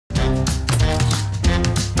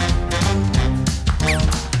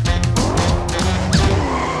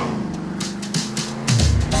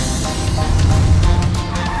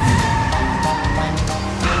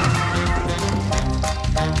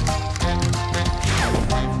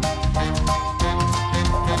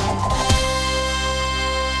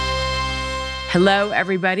Hello,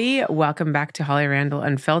 everybody. Welcome back to Holly Randall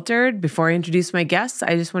Unfiltered. Before I introduce my guests,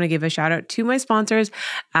 I just want to give a shout out to my sponsors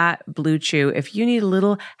at Blue Chew. If you need a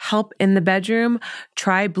little help in the bedroom,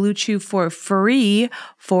 try Blue Chew for free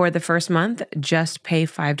for the first month. Just pay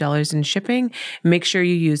 $5 in shipping. Make sure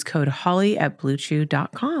you use code Holly at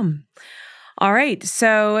bluechew.com. All right,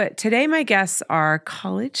 so today my guests are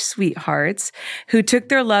college sweethearts who took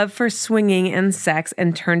their love for swinging and sex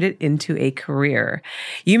and turned it into a career.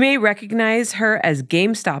 You may recognize her as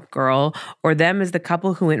Gamestop Girl or them as the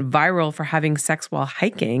couple who went viral for having sex while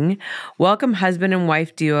hiking. Welcome husband and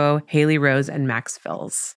wife duo Hailey Rose and Max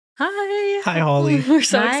Fills. Hi. Hi, Holly. We're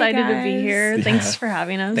so Hi, excited guys. to be here. Yeah. Thanks for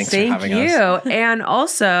having us. Thanks for Thank having you. us. And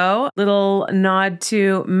also, little nod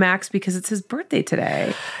to Max because it's his birthday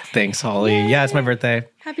today. Thanks, Holly. Yay. Yeah, it's my birthday.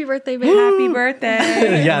 Happy birthday, baby. Happy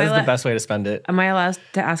birthday. Yeah, this is the best way to spend it. Am I allowed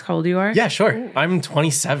to ask how old you are? Yeah, sure. I'm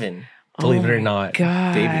 27. Believe it or not.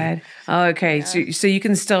 God. Baby. Oh, okay. Yeah. So you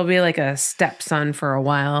can still be like a stepson for a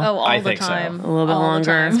while. Oh, all I the think so. time. A little bit All the longer.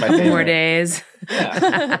 time. my A couple more favorite. days.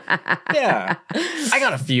 Yeah.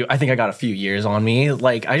 I think I got a few years on me.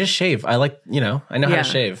 Like, I just shave. I like, I know how Yeah. to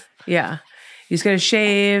shave. Yeah. You just gotta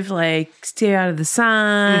shave, like stay out of the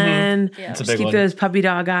sun. Yeah. It's a Just big keep one. those puppy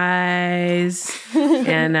dog eyes.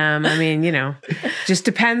 And I mean, just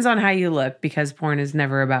depends on how you look because porn is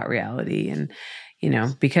never about reality. And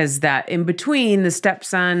because that in between the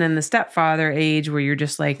stepson and the stepfather age where you're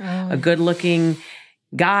just like a good looking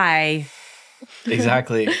guy.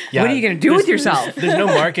 Exactly. Yeah. What are you gonna do with yourself? There's no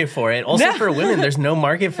market for it. Also No. for women, there's no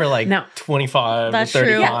market for like No. 25 That's or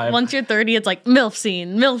true. 35. Once you're 30, it's like MILF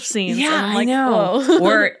scenes. Yeah, and I'm like, I know.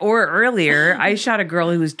 Whoa. or earlier, I shot a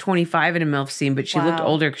girl who was 25 in a MILF scene, but she looked Wow.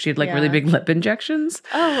 older because she had like really Yeah. big lip injections.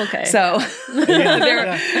 Oh, okay. So,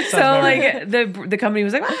 Yeah, sounds so about like the company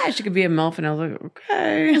was like, she could be a MILF, and I was like,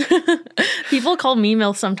 okay. People call me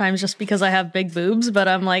MILF sometimes just because I have big boobs, but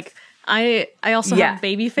I'm like, I also Yeah. have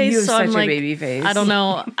baby face, You have so such I'm a like, baby face. I don't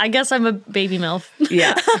know. I guess I'm a baby MILF.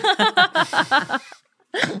 Yeah.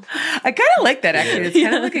 I kind of like that actually. It's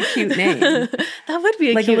kind of like a cute name, That would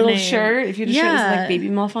be a like cute a little name. shirt. If you had a shirt with Yeah. like baby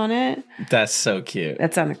MILF on it, That's so cute.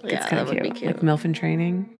 that's kind that of would be cute. cute. Like MILF in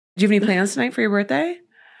training. Do you have any plans tonight for your birthday?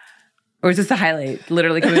 Or is this the highlight?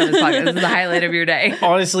 Literally coming on this podcast. This is the highlight of your day.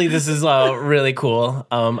 Honestly, this is really cool.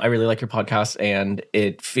 I really like your podcast, and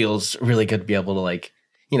it feels really good to be able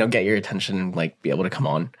to get your attention and like be able to come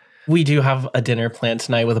on. We do have a dinner planned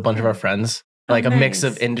tonight with a bunch of our friends, like a mix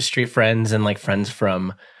nice. of industry friends and like friends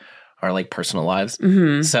from our like personal lives.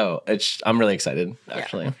 Mm-hmm. So I'm really excited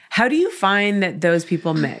actually. How do you find that those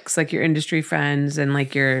people mix, like your industry friends and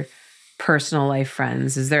like your personal life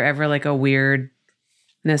friends? Is there ever like a weirdness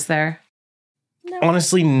there?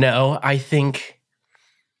 Honestly, no. I think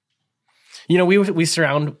we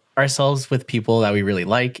surround ourselves with people that we really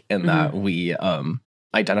like and that we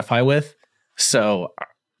identify with. So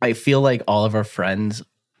I feel like all of our friends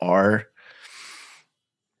are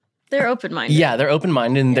They're open-minded. they're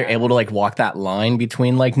open-minded and they're able to like walk that line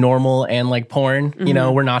between like normal and like porn.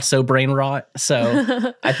 We're not so brain rot.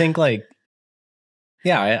 So I think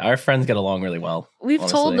our friends get along really well. We've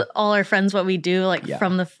honestly. told all our friends what we do,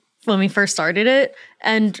 from when we first started it,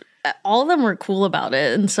 and all of them were cool about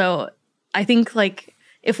it. And so I think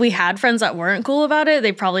if we had friends that weren't cool about it,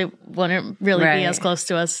 they probably wouldn't really Right. be as close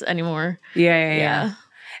to us anymore. Yeah.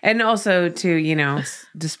 And also too,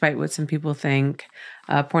 despite what some people think,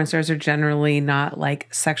 porn stars are generally not like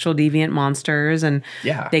sexual deviant monsters, and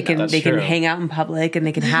they can true. hang out in public and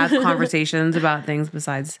they can have conversations about things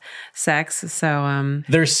besides sex. So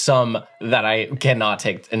There's some that I cannot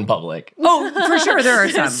take in public. for sure there are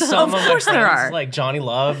some. Some of of course my there friends, are. like Johnny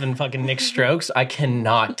Love and fucking Nick Strokes, I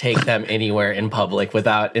cannot take them anywhere in public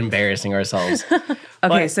without embarrassing ourselves.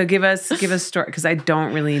 Okay, so give us story because I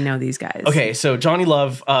don't really know these guys. Okay, so Johnny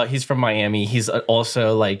Love, he's from Miami. He's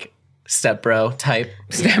also like stepbro type.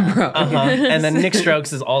 Stepbro. And then Nick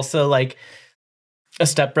Strokes is also like a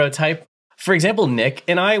stepbro type. For example, Nick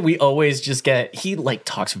and I, we always just he like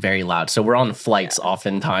talks very loud. So we're on flights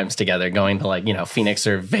oftentimes together, going to Phoenix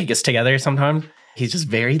or Vegas together sometimes. He's just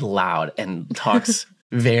very loud and talks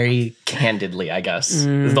very candidly, I guess,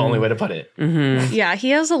 is the only way to put it. Mm-hmm. Yeah, he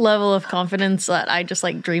has a level of confidence that I just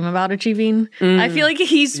dream about achieving. I feel like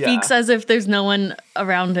he speaks as if there's no one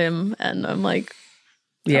around him, and I'm like,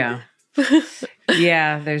 Yeah.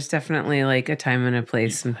 Yeah, there's definitely like a time and a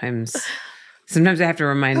place. Sometimes I have to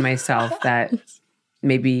remind myself that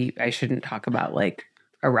maybe I shouldn't talk about like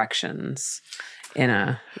erections in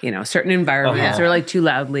a certain environments or like too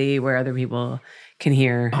loudly where other people can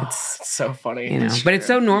hear. It's so funny. You know, but it's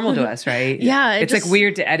so normal to us, right? Yeah. It's like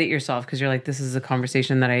weird to edit yourself because you're like, this is a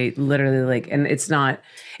conversation that I literally like, and it's not,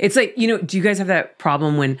 it's like, you know, do you guys have that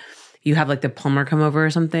problem when you have like the plumber come over or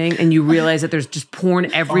something and you realize that there's just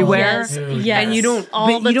porn everywhere and you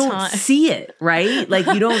don't see it, right? Like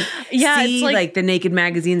you don't see like the naked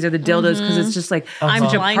magazines or the dildos because it's just like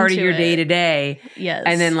such a part of your day to day. Yes.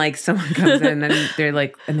 And then like someone comes in and then they're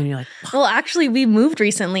like, and then you're like, well, actually we moved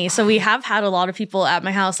recently. So we have had a lot of people at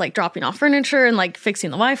my house like dropping off furniture and like fixing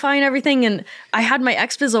the Wi-Fi and everything. And I had my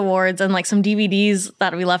XBIZ awards and like some DVDs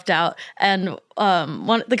that we left out. And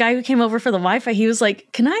the guy who came over for the Wi-Fi, he was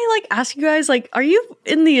like, can I like ask you guys, like, are you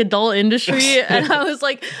in the adult industry? And I was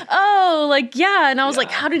like, oh, like, yeah. And I was like,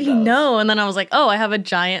 how did he know? And then I was like, oh, I have a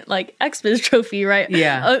giant like XBIZ trophy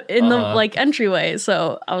in the like entryway.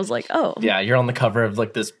 So I was like, oh. Yeah, you're on the cover of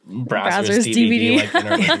like this Brazzers DVD like in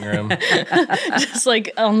our living room. Just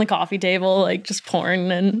like on the coffee table, like just porn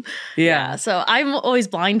and so I'm always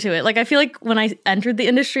blind to it. Like I feel like when I entered the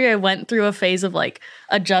industry, I went through a phase of like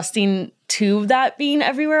adjusting to that being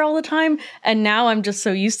everywhere all the time, and now I'm just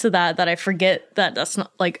so used to that I forget that that's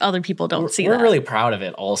not like other people don't see that. We're really proud of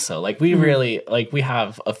it also. Like we really like we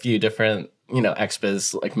have a few different, you know,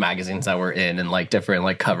 XBIZ like magazines that we're in and like different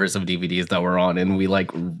like covers of DVDs that we're on, and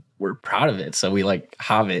we're proud of it. So we like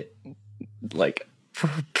have it like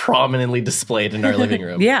prominently displayed in our living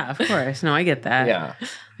room. Yeah, of course. No, I get that. Yeah.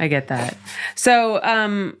 I get that.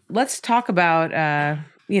 So let's talk about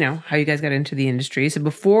you know, how you guys got into the industry. So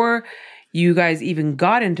before you guys even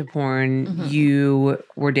got into porn, you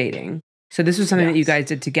were dating. So this was something that you guys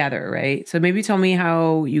did together, right? So maybe tell me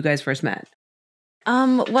how you guys first met.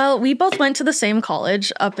 Well, we both went to the same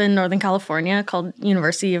college up in Northern California called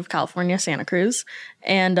University of California, Santa Cruz.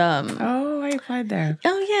 And oh, I applied there.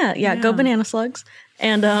 Oh yeah, go banana slugs.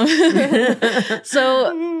 And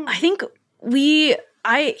so I think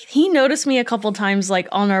he noticed me a couple times like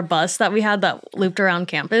on our bus that we had that looped around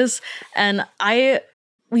campus, and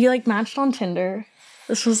we like matched on Tinder.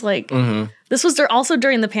 This was like this was also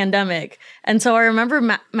during the pandemic, and so I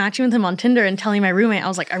remember matching with him on Tinder and telling my roommate, I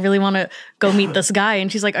was like, I really want to go meet this guy,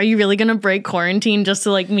 and she's like, are you really gonna break quarantine just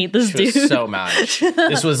to like meet this dude? Was so mad.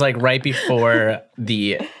 This was like right before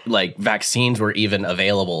the like vaccines were even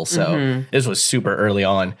available, so this was super early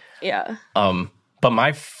on. Yeah. But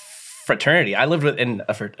my fraternity, I lived in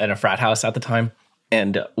a frat house at the time,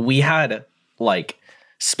 and we had like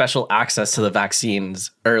special access to the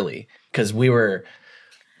vaccines early because we were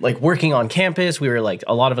like working on campus. We were like,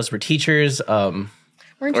 a lot of us were teachers,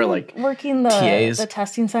 Weren't you like working TAs. the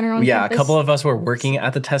testing center on yeah, campus? A couple of us were working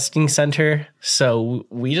at the testing center, so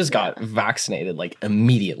we just got vaccinated like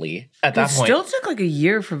immediately at that point. It still took like a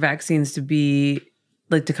year for vaccines to be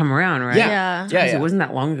like to come around, right? Yeah. It wasn't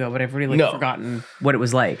that long ago, but I've already forgotten what it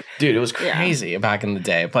was like. Dude, it was crazy back in the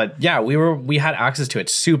day. But yeah, we had access to it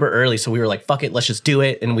super early, so we were like, fuck it, let's just do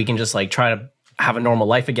it, and we can just like try to have a normal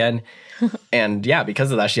life again. And yeah,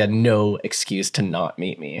 because of that, she had no excuse to not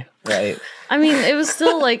meet me, right? I mean, it was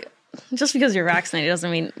still like, just because you're vaccinated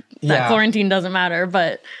doesn't mean that quarantine doesn't matter.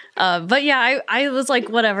 But yeah, I was like,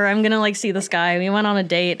 whatever, I'm gonna like see this guy. We went on a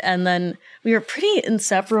date, and then we were pretty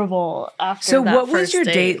inseparable after. So what was your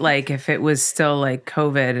date like? If it was still like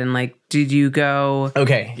COVID, and like, did you go?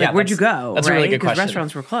 Okay, yeah, where'd you go? That's a really good question.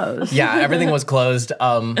 Restaurants were closed. Yeah, everything was closed.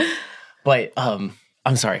 But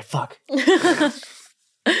I'm sorry. Fuck.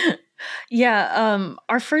 Yeah,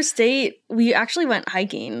 our first date, we actually went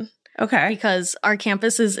hiking. Okay. Because our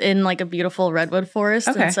campus is in like a beautiful redwood forest.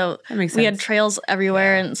 Okay. And so that makes sense. We had trails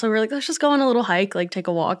everywhere. And so we were like, let's just go on a little hike, like take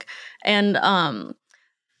a walk. And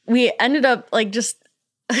we ended up like just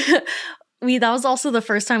that was also the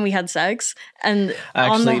first time we had sex. And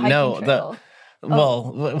actually, on the trail,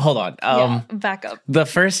 well, hold on. Back up. The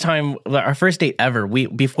first time, our first date ever,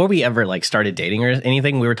 before we ever like started dating or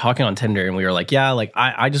anything, we were talking on Tinder, and we were like, yeah, like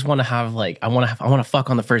I just want to have like I want to fuck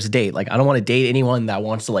on the first date. Like I don't want to date anyone that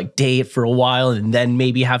wants to like date for a while and then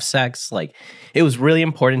maybe have sex. Like it was really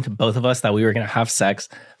important to both of us that we were gonna have sex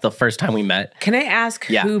the first time we met. Can I ask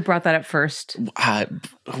who brought that up first? I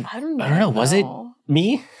don't know. Was it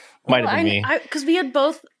me? Might have been me. Because we had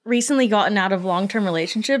both recently gotten out of long-term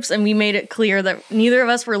relationships, and we made it clear that neither of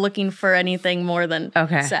us were looking for anything more than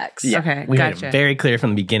sex. Yeah. Okay, we made it very clear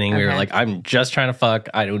from the beginning. We were like, I'm just trying to fuck.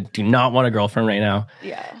 I do not want a girlfriend right now.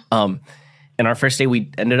 Yeah. And our first date,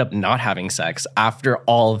 we ended up not having sex after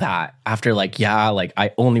all that. After like,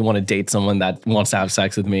 I only want to date someone that wants to have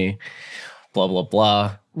sex with me. Blah, blah,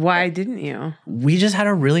 blah. Why didn't you? We just had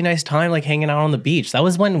a really nice time like hanging out on the beach. That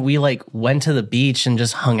was when we like went to the beach and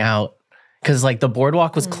just hung out. Because like the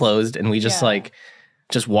boardwalk was closed, and we just like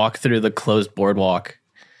just walked through the closed boardwalk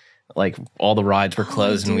Like all the rides were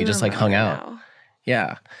closed and we just like hung out. Now.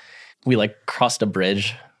 Yeah. We like crossed a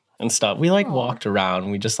bridge and stuff. We like walked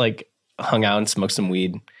around. We just like hung out and smoked some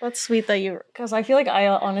weed. That's sweet that you, because I feel like I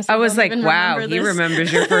honestly I was don't like, even wow, remember he this.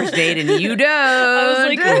 remembers your first date and you don't. I was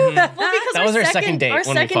like, well, because That was our second date. Our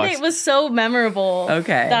second date was so memorable.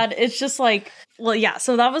 Okay. That it's just like, well, yeah.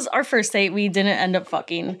 So that was our first date. We didn't end up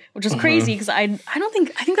fucking, which was crazy because I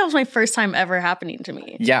think that was my first time ever happening to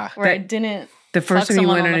me. Yeah. Where I didn't. The first fuck time you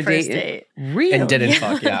someone went on the a first date. Really? And didn't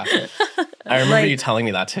fuck, yeah. I remember Like- you telling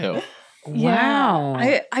me that too. Wow.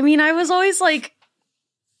 I mean, I was always like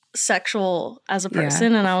sexual as a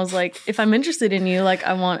person, and I was like, if I'm interested in you, like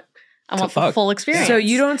I want the fuck. full experience. So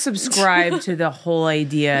you don't subscribe to the whole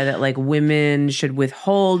idea that like women should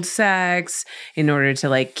withhold sex in order to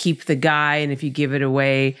like keep the guy, and if you give it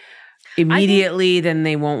away immediately, then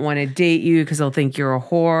they won't want to date you because they'll think you're a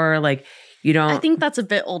whore. Like you don't. I think that's a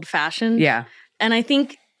bit old fashioned. Yeah. And I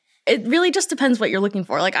think it really just depends what you're looking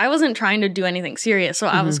for. Like I wasn't trying to do anything serious, so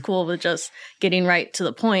I was cool with just getting right to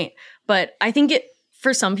the point. But I think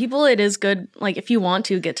for some people, it is good, like if you want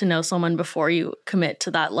to get to know someone before you commit to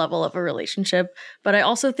that level of a relationship. But I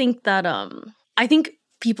also think that I think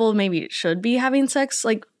people maybe should be having sex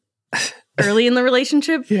like early in the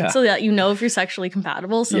relationship so that you know if you're sexually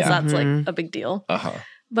compatible, since that's like a big deal.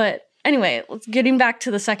 But anyway, getting back to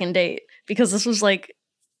the second date, because this was like,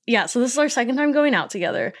 yeah, so this is our second time going out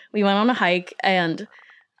together. We went on a hike and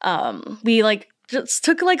we like just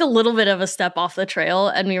took like a little bit of a step off the trail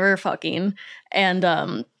and we were fucking.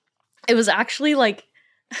 And it was actually like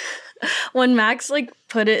when Max like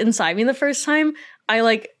put it inside me the first time, I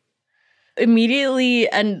like immediately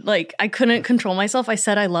and like I couldn't control myself. I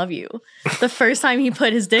said I love you. The first time he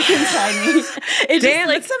put his dick inside me. It Damn, just,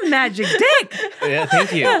 like, that's a magic dick. Yeah,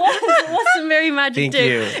 thank you. it was a very magic Thank dick.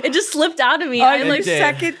 you. It just slipped out of me. On I your like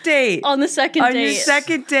second date. on the second On date. your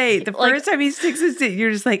second date. The Like- first time he sticks his dick,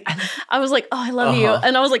 you're just like, I was like, oh, I love you.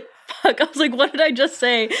 And I was like, fuck. I was like, what did I just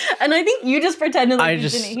say? And I think you just pretended like you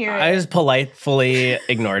didn't hear it. I just politely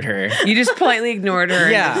ignored her. you just politely ignored her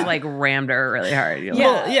Yeah. and just like rammed her really hard. You're Yeah.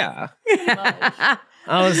 Well, yeah.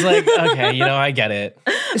 I was like, okay, I get it.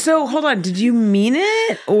 like- so hold on, did you mean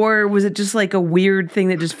it? Or was it just like a weird thing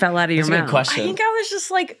that just fell out of your That's a good mouth? question. I think I was just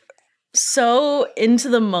like so into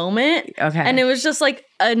the moment. Okay. And it was just like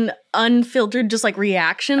an unfiltered just like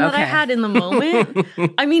reaction that I Okay. had in the moment.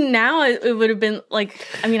 I mean, now it would have been like,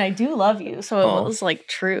 I mean, I do love you. So it was like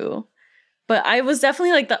true. But I was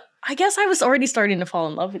definitely like I guess I was already starting to fall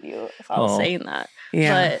in love with you if I was saying that.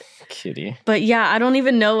 Yeah. Kitty. But yeah, I don't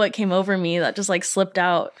even know what came over me that just like slipped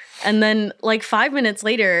out. And then like 5 minutes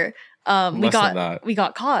later, we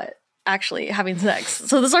got caught actually having sex.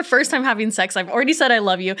 So this is our first time having sex. I've already said I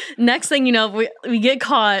love you. Next thing you know, we get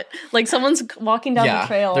caught. Like someone's walking down the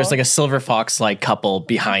trail. There's like a silver fox like couple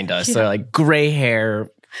behind us. They're like gray hair,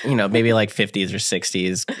 maybe like 50s or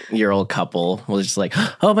 60s year old couple was just like,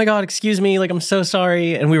 oh my God, excuse me. Like, I'm so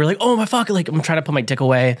sorry. And we were like, oh my fuck. Like, I'm trying to put my dick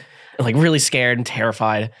away. Like really scared and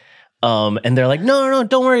terrified. And they're like, no,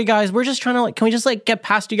 don't worry, guys. We're just trying to can we just like get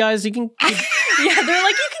past you guys? You can keep Yeah, they're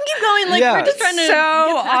like, you can keep going. Like, we're just trying to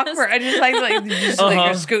so get past. awkward. I just like just like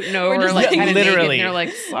you're scooting over, just, like like, kind of literally. naked, and you're like,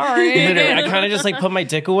 sorry. Literally, I kind of just like put my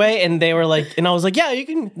dick away, and they were like, and I was like, yeah, you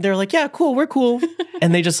can. They're like, yeah, cool, we're cool,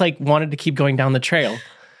 and they just like wanted to keep going down the trail.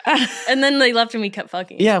 And then they left and we kept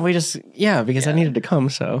fucking. Yeah, because I needed to come,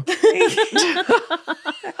 so.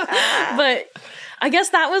 But I guess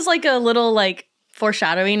that was like a little like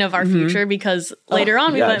foreshadowing of our future, because later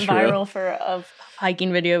on we went viral for a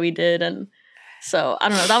hiking video we did, and so I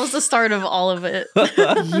don't know, that was the start of all of it.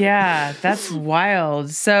 Yeah, that's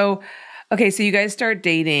wild. So, okay, so you guys start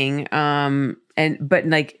dating, but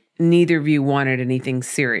like neither of you wanted anything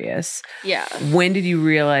serious. Yeah. When did you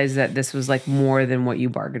realize that this was like more than what you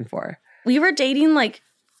bargained for? We were dating like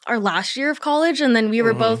our last year of college, and then we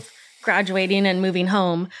were both graduating and moving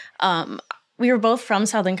home. We were both from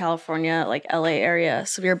Southern California, like LA area.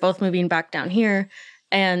 So we were both moving back down here.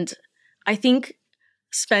 And I think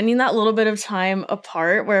spending that little bit of time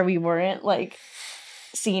apart where we weren't like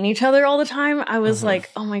seeing each other all the time, I was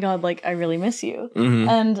like, oh my God, like I really miss you.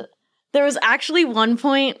 And there was actually one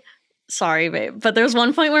point, sorry, babe, but there was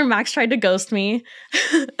one point where Max tried to ghost me.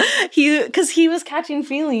 Because he was catching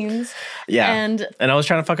feelings. Yeah. And I was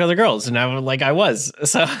trying to fuck other girls, and I was.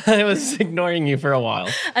 So I was ignoring you for a while.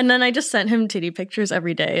 And then I just sent him titty pictures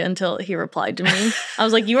every day until he replied to me. I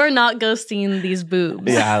was like, you are not ghosting these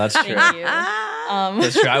boobs. Yeah, that's true. Thank you.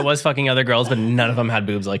 That's true. I was fucking other girls, but none of them had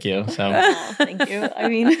boobs like you. So Oh, thank you. I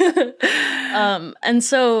mean, and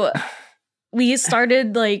so we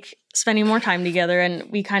started like spending more time together, and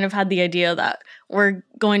we kind of had the idea that we're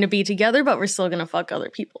going to be together, but we're still going to fuck other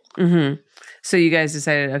people. So you guys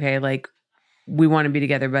decided, okay, like we want to be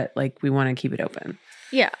together, but like we want to keep it open.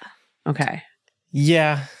 Yeah. Okay.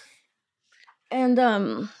 Yeah. And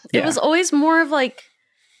it was always more of like,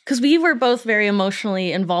 because we were both very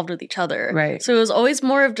emotionally involved with each other. Right. So it was always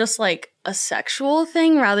more of just like a sexual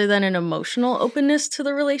thing rather than an emotional openness to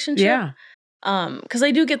the relationship. Yeah. Because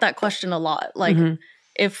I do get that question a lot. Like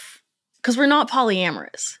because we're not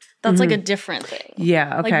polyamorous. That's like a different thing.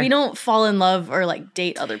 Yeah. Okay. Like we don't fall in love or like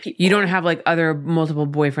date other people. You don't have like other multiple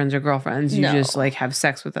boyfriends or girlfriends. You No. just like have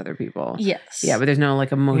sex with other people. Yes. Yeah, but there's no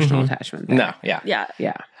like emotional attachment there. No. Yeah. Yeah.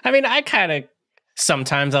 Yeah. I mean, I kind of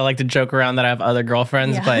sometimes I like to joke around that I have other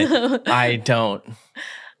girlfriends, but I don't.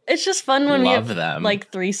 It's just fun when love we have them.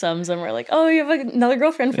 like threesomes and we're like, oh, you have another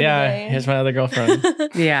girlfriend for the day. Here's my other girlfriend.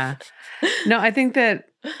 Yeah. No, I think that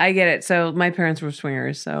I get it. So my parents were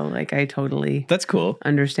swingers, so like I totally That's cool.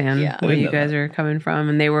 understand Yeah. where I you know guys that. are coming from.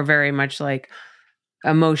 And they were very much like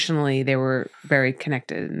emotionally, they were very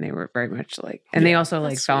connected, and they were very much like, and they also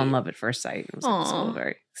like that's fell in sweet. love at first sight. It was like, Aw. a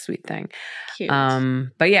very sweet thing. Cute.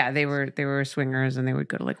 But yeah, they were swingers, and they would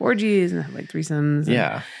go to like orgies and have like threesomes.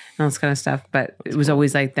 Yeah. And all this kind of stuff. But it was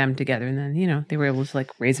always like them together, and then they were able to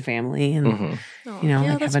like raise a family and Oh, like yeah,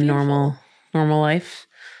 have that's a beautiful. normal life.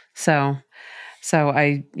 So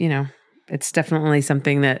I it's definitely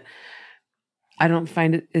something that I don't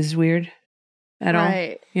find it is weird at all.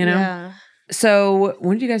 Right. Yeah. So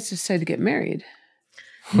when did you guys decide to get married?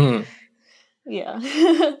 Hmm. Yeah.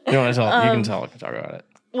 You want to talk? You can talk about it.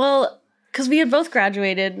 Well, because we had both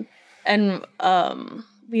graduated and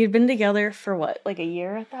we had been together for what, like a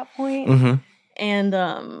year at that point? Mm-hmm.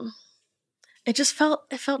 And it just felt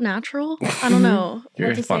natural. I don't know You're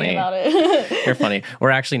what to funny. say about it. You're funny. We're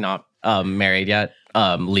actually not married yet,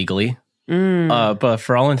 legally. But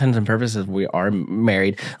for all intents and purposes, we are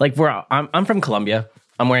married. Like I'm from Colombia.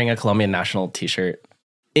 I'm wearing a Colombian national t-shirt.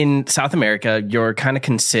 In South America, you're kind of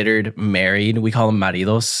considered married. We call them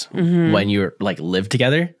maridos when you're like live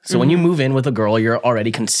together. So when you move in with a girl, you're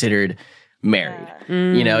already considered married.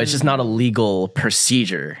 It's just not a legal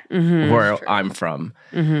procedure where I'm from.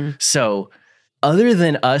 So other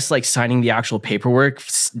than us like signing the actual paperwork,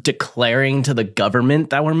 declaring to the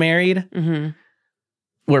government that we're married,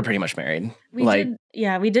 we're pretty much married.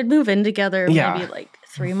 We did move in together maybe like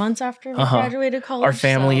 3 months after we graduated college. Our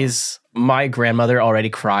families, my grandmother already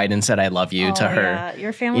cried and said, I love you to her. Yeah.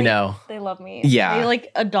 Your family, they love me. Yeah. They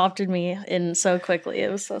like adopted me in so quickly.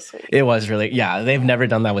 It was so sweet. It was really, they've never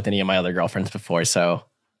done that with any of my other girlfriends before. So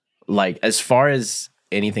like, as far as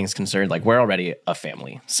anything's concerned, like we're already a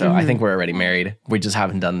family. So I think we're already married. We just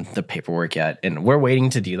haven't done the paperwork yet. And we're waiting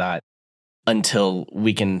to do that until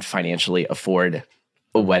we can financially afford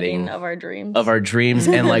a wedding of our dreams.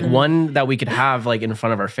 And like one that we could have like in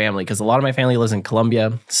front of our family, because a lot of my family lives in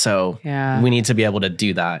Colombia, so we need to be able to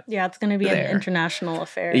do that. Yeah, it's going to be an international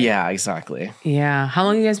affair. Yeah, exactly. Yeah. How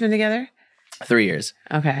long have you guys been together? 3 years.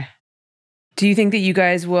 Okay. Do you think that you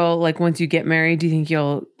guys will, like, once you get married, do you think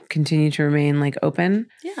you'll continue to remain like open?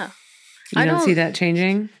 Yeah. You don't see that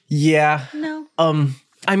changing? Yeah. No.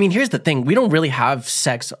 I mean, here's the thing. We don't really have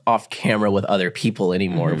sex off camera with other people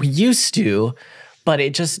anymore. We used to, but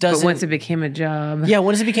it just doesn't. But once it became a job. Yeah,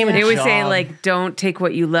 once it became a job. They always say, like, don't take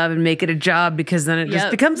what you love and make it a job, because then it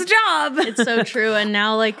just becomes a job. It's so true. And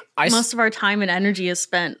now, like, most of our time and energy is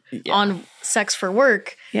spent on sex for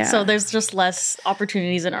work. Yeah. So there's just less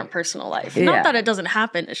opportunities in our personal life. Not that it doesn't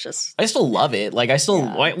happen. It's just. I still love it. Like,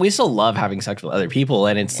 we still love having sex with other people.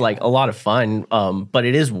 And it's, like, a lot of fun. But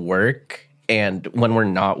it is work. And when we're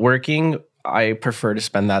not working, I prefer to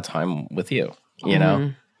spend that time with you, you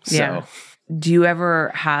know? So. Do you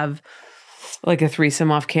ever have like a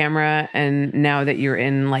threesome off camera, and now that you're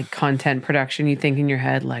in like content production, you think in your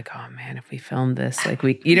head like, oh man, if we filmed this, like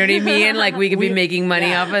you know what I mean? Like we could be making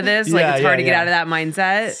money off of this. Like it's hard to get out of that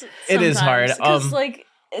mindset. It is hard. Because like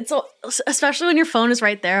it's especially when your phone is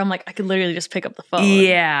right there. I'm like, I could literally just pick up the phone.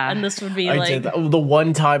 Yeah. And this would be the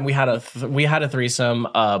one time we had a threesome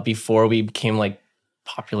before we became like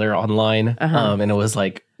popular online. And it was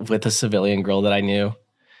like with a civilian girl that I knew.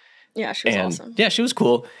 Yeah, she was awesome. Yeah, she was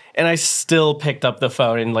cool. And I still picked up the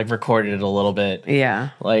phone and like recorded it a little bit.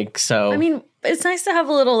 Yeah. Like, so. I mean, it's nice to have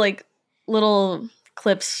a little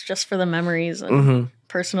clips just for the memories and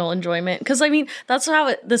personal enjoyment. Because I mean, that's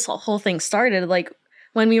how this whole thing started. Like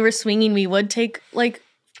when we were swinging, we would take like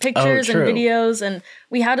pictures and videos, and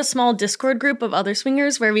we had a small Discord group of other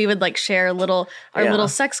swingers where we would like share our little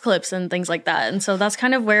sex clips and things like that. And so that's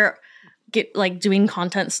kind of where doing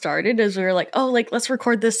content started, is we were like, oh, like let's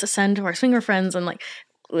record this to send to our swinger friends, and like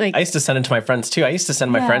like I used to send it to my friends too. I used to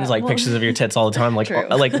send my friends like pictures of your tits all the time. Like,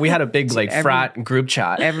 like we had a big like frat group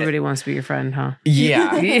chat. Everybody wants to be your friend, huh?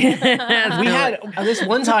 Yeah. We had this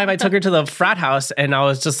one time I took her to the frat house and I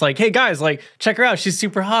was just like, hey guys, like check her out. She's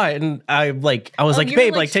super hot. And I was like,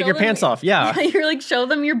 babe, like take your pants off. Yeah. You're like, show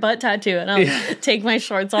them your butt tattoo. And I'll take my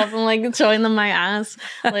shorts off and like showing them my ass.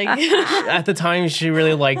 Like at the time she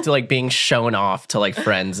really liked like being shown off to like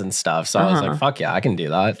friends and stuff. So I was like, fuck yeah, I can do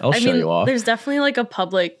that. I'll show you off. There's definitely like a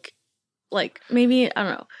public, like maybe, I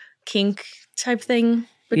don't know, kink type thing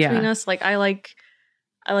between us. Like I like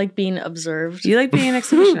being observed. You like being an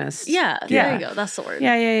exhibitionist. Yeah, there you go. That's the word.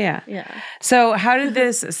 Yeah. So how did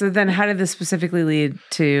this specifically lead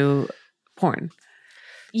to porn?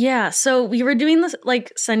 Yeah, so we were doing this,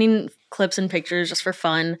 like sending clips and pictures just for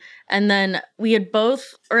fun. And then we had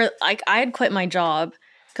both, or like I had quit my job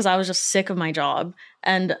because I was just sick of my job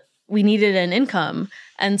and we needed an income.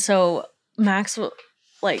 And so Max,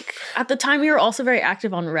 like at the time we were also very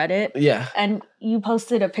active on Reddit. Yeah. And you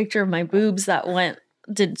posted a picture of my boobs that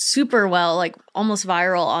did super well, like almost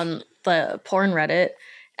viral on the porn Reddit.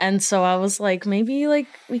 And so I was like, maybe like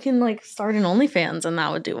we can like start an OnlyFans and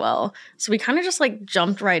that would do well. So we kind of just like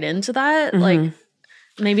jumped right into that. Like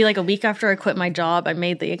maybe like a week after I quit my job, I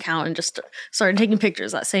made the account and just started taking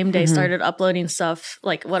pictures that same day, started uploading stuff,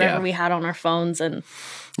 like whatever we had on our phones. And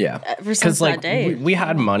ever since like that day. We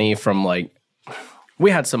had money from like, we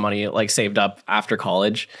had some money like saved up after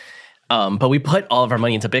college. But we put all of our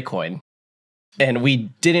money into Bitcoin and we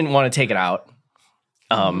didn't want to take it out.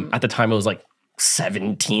 At the time it was like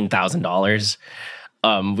 $17,000.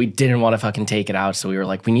 We didn't want to fucking take it out. So we were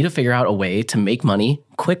like, we need to figure out a way to make money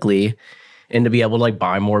quickly and to be able to like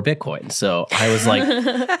buy more Bitcoin. So I was like,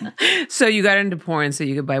 so you got into porn so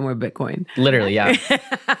you could buy more Bitcoin. Literally, yeah.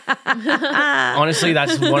 Honestly,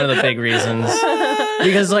 that's one of the big reasons.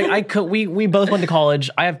 Because like we both went to college.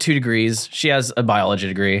 I have 2 degrees. She has a biology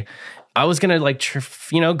degree. I was gonna like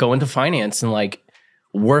go into finance and like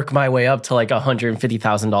work my way up to like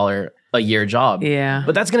 $150,000 a year job. Yeah.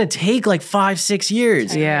 But that's gonna take like 5-6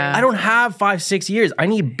 years. Yeah. I don't have 5-6 years. I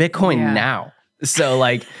need Bitcoin now. So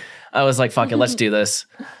like I was like, fuck it, let's do this.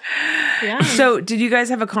 Yeah. So did you guys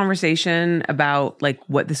have a conversation about like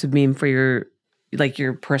what this would mean for your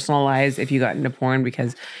personal lives if you got into porn?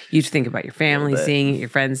 Because you think about your family seeing it, your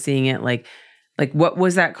friends seeing it, like what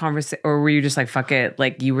was that conversation? Or were you just like, fuck it,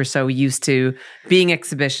 like you were so used to being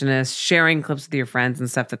exhibitionist, sharing clips with your friends and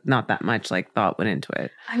stuff that not that much like thought went into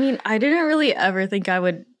it? I mean, I didn't really ever think I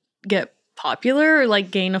would get popular or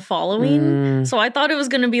like gain a following. So I thought it was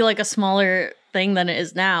going to be like a smaller thing than it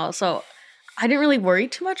is now. So I didn't really worry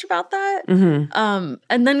too much about that.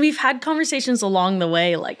 And then we've had conversations along the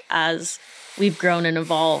way, like as we've grown and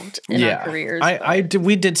evolved in our careers.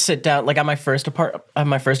 We did sit down like at my first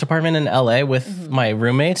apartment in LA with my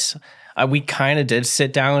roommates. We kind of did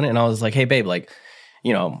sit down and I was like, hey babe, like,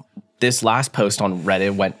 you know, this last post on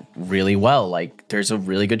Reddit went really well. Like there's a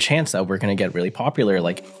really good chance that we're going to get really popular.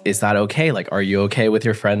 Like, is that okay? Like, are you okay with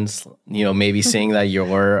your friends, you know, maybe seeing that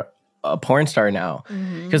you're a porn star now?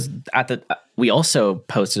 Because we also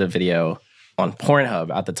posted a video on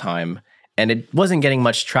Pornhub at the time and it wasn't getting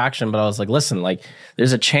much traction, but I was like, listen, like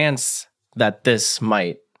there's a chance that this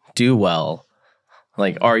might do well.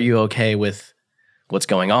 Like, are you okay with what's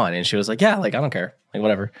going on? And she was like, yeah, like, I don't care. Like,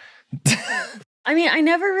 whatever. I mean, I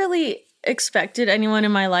never really expected anyone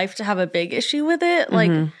in my life to have a big issue with it.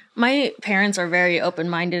 Like, my parents are very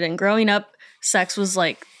open-minded, and growing up, sex was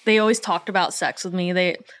like, they always talked about sex with me.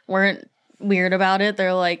 They weren't weird about it.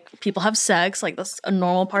 They're like, people have sex. Like, that's a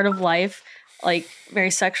normal part of life. Like, very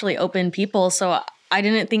sexually open people. So I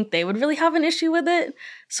didn't think they would really have an issue with it.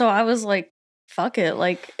 So I was like, fuck it.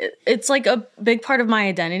 Like, it's like a big part of my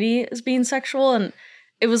identity is being sexual. And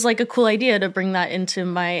it was like a cool idea to bring that into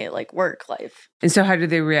my like work life. And so how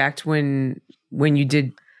did they react when you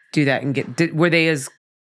did do that and were they as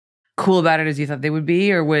cool about it as you thought they would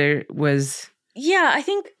be, or Yeah, I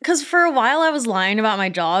think because for a while I was lying about my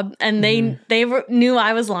job and they knew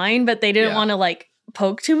I was lying, but they didn't want to like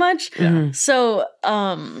poke too much. So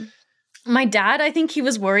my dad, I think he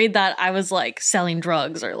was worried that I was like selling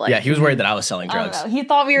drugs or like... Yeah, he was worried that I was selling drugs. He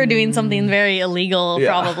thought we were doing something very illegal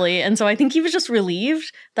probably. And so I think he was just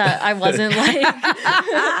relieved that I wasn't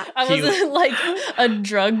like a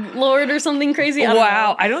drug lord or something crazy.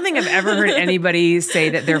 I don't think I've ever heard anybody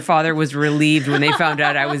say that their father was relieved when they found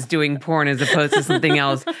out I was doing porn as opposed to something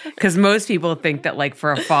else. Because most people think that like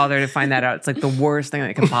for a father to find that out, it's like the worst thing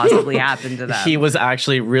that could possibly happen to them. He was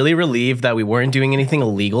actually really relieved that we weren't doing anything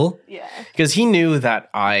illegal. Yeah. Because he knew that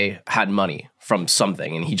I had money from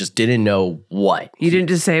something, and he just didn't know what. You didn't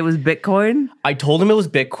just say it was Bitcoin? I told him it was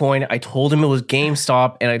Bitcoin. I told him it was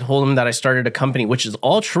GameStop, and I told him that I started a company, which is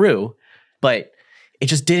all true, but it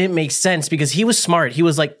just didn't make sense because he was smart. He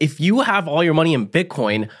was like, if you have all your money in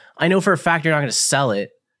Bitcoin, I know for a fact you're not going to sell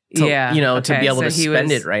it. To, to be able to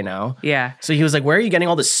spend it right now. Yeah. So he was like, where are you getting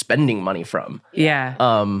all this spending money from? Yeah.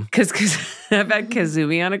 Because I've had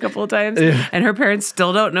Kazumi on a couple of times and her parents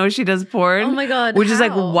still don't know she does porn. Oh my God. Which is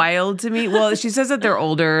like wild to me. Well, she says that they're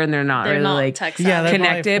older and they're not really like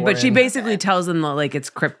connected, but she basically tells them that like it's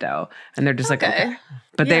crypto and they're just like, okay.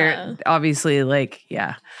 But they're obviously like,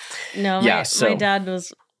 No, my dad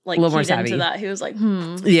was like a little more savvy into that. He was like,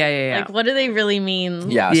 Yeah. Like, what do they really mean?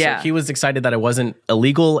 Yeah. So he was excited that it wasn't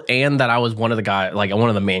illegal and that I was one of the guys, like one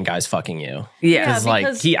of the main guys fucking you. Yeah. Because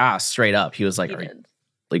like he asked straight up, he was like,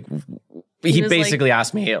 he basically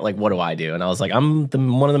asked me like, what do I do? And I was like, I'm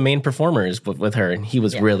one of the main performers with her. And he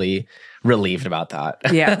was really relieved about that.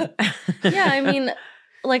 Yeah. I mean,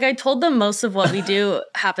 like I told them most of what we do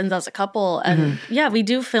happens as a couple. And we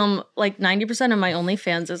do film like 90% of my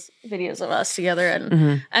OnlyFans is videos of us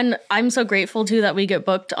together. And I'm so grateful too that we get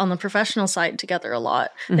booked on the professional side together a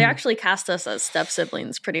lot. They actually cast us as step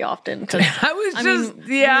siblings pretty often. We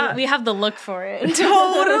have the look for it.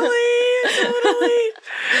 Totally.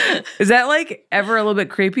 Is that like ever a little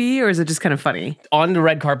bit creepy or is it just kind of funny? On the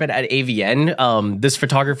red carpet at AVN, this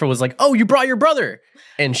photographer was like, "Oh, you brought your brother."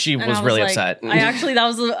 And she was really upset. I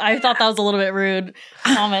thought that was a little bit rude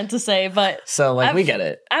comment to say, but so like we get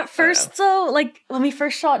it. At first, though, like when we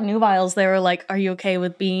first shot Nubiles, they were like, "Are you okay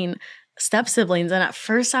with being step siblings?" And at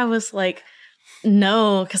first, I was like,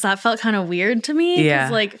 "No," because that felt kind of weird to me. Yeah,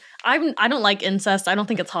 like I don't like incest. I don't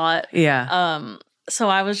think it's hot. Yeah. So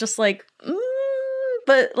I was just like,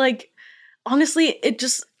 but like honestly, it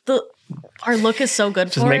just our look is so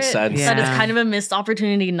good just makes sense that it's kind of a missed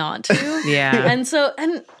opportunity not to. Yeah. And so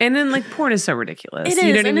and then like porn is so ridiculous. It is,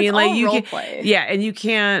 you know what I mean? It's like all you role can, play. Yeah, and you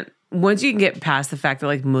can't once you can get past the fact that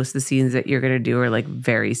like most of the scenes that you're gonna do are like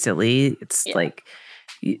very silly. It's like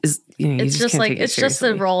it's just like it's just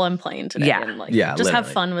the role I'm playing today. Yeah. And like, just literally. Have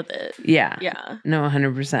fun with it. Yeah. Yeah. No,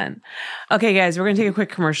 100%. Okay, guys, we're going to take a quick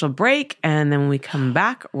commercial break. And then when we come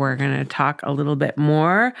back, we're going to talk a little bit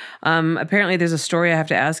more. Apparently, there's a story I have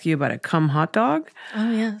to ask you about a cum hot dog.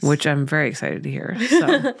 Oh, yes. Which I'm very excited to hear.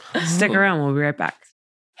 So stick around. We'll be right back.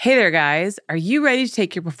 Hey there, guys. Are you ready to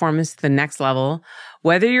take your performance to the next level?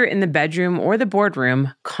 Whether you're in the bedroom or the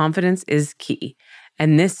boardroom, confidence is key.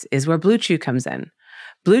 And this is where Blue Chew comes in.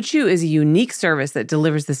 Blue Chew is a unique service that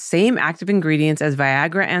delivers the same active ingredients as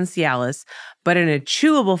Viagra and Cialis, but in a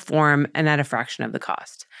chewable form and at a fraction of the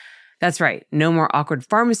cost. That's right, no more awkward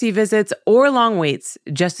pharmacy visits or long waits,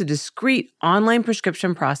 just a discreet online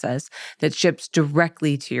prescription process that ships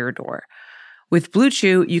directly to your door. With Blue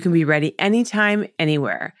Chew, you can be ready anytime,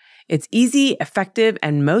 anywhere. It's easy, effective,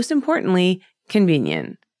 and most importantly,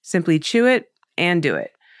 convenient. Simply chew it and do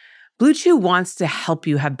it. Blue Chew wants to help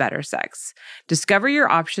you have better sex. Discover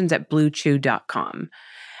your options at bluechew.com.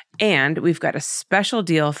 And we've got a special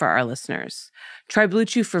deal for our listeners. Try Blue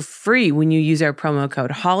Chew for free when you use our promo code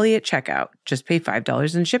HOLLY at checkout. Just pay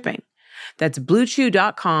 $5 in shipping. That's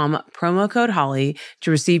bluechew.com, promo code HOLLY, to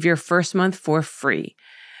receive your first month for free.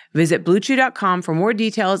 Visit bluechew.com for more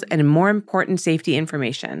details and more important safety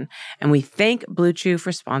information. And we thank Blue Chew for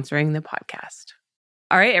sponsoring the podcast.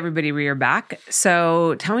 All right, everybody, we are back.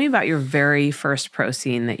 So tell me about your very first pro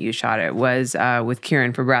scene that you shot. It was with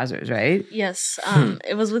Kieran for Brazzers, right? Yes,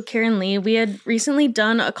 it was with Kieran Lee. We had recently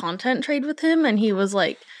done a content trade with him, and he was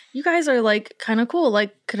like, you guys are like kind of cool.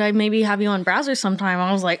 Like, could I maybe have you on Brazzers sometime?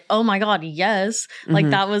 I was like, oh my God, yes. Like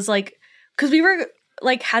that was like, because we were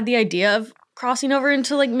like had the idea of crossing over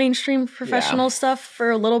into like mainstream professional stuff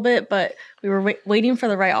for a little bit, but we were waiting for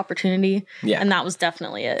the right opportunity. Yeah. And that was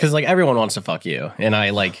definitely it. Because like everyone wants to fuck you. And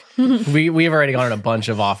I like, we've already gotten a bunch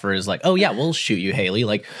of offers like, oh yeah, we'll shoot you, Hailey.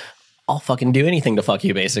 Like, I'll fucking do anything to fuck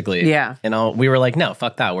you, basically. Yeah. And we were like, no,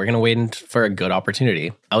 fuck that. We're going to wait for a good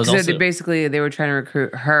opportunity. I was also... basically, they were trying to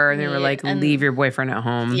recruit her and they were like, leave your boyfriend at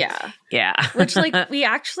home. Yeah. Yeah. Which like, we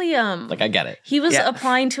actually... like, I get it. He was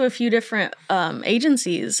applying to a few different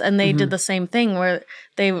agencies and they did the same thing where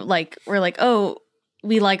they like were like, oh,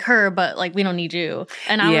 we like her, but like, we don't need you.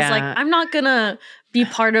 And I was like, I'm not going to be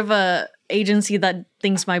part of a agency that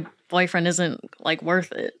thinks my boyfriend isn't like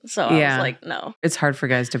worth it. So I was like, no. It's hard for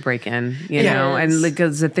guys to break in, you know? And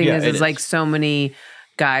because the thing is like so many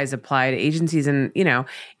guys apply to agencies and, you know,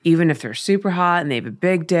 even if they're super hot and they have a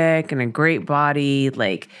big dick and a great body,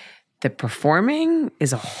 like the performing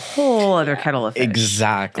is a whole other kettle of fish.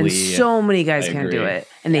 Exactly. And so many guys can't do it.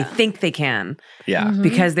 And they think they can. Yeah.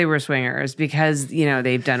 Because they were swingers, because, you know,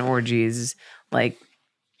 they've done orgies, like,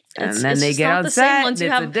 and then they get on set, and it's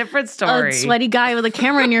a different story. A sweaty guy with a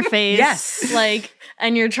camera in your face. Yes. Like,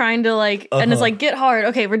 and you're trying to like, and it's like, get hard.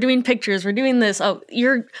 Okay, we're doing pictures. We're doing this. Oh,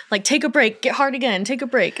 you're like, take a break. Get hard again. Take a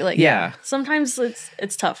break. Like, sometimes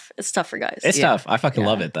it's tough. It's tough for guys. It's tough. I fucking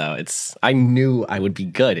love it though. I knew I would be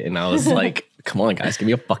good, and I was like, come on, guys, give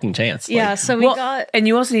me a fucking chance. Yeah. Like, so we got, and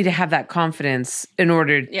you also need to have that confidence in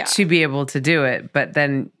order to be able to do it, but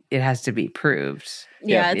then it has to be proved.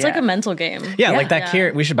 Yeah, it's like a mental game. Yeah, like that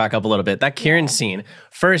Kieran, we should back up a little bit. That Kieran scene,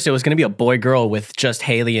 first it was going to be a boy-girl with just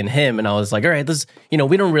Hailey and him, and I was like, all right, this, you know,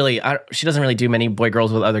 we don't really, she doesn't really do many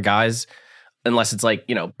boy-girls with other guys, unless it's like,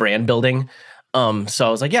 you know, brand building. So I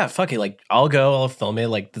was like, yeah, fuck it, like, I'll go, I'll film it,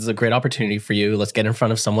 like, this is a great opportunity for you, let's get in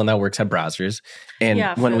front of someone that works at Brazzers.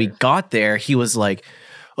 And when we got there, he was like,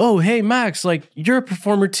 oh, hey, Max, like, you're a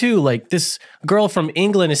performer too, like, this girl from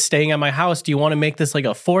England is staying at my house, do you want to make this like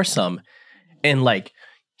a foursome? And like,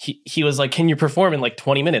 he was like, can you perform in like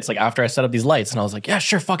 20 minutes, like after I set up these lights? And I was like, yeah,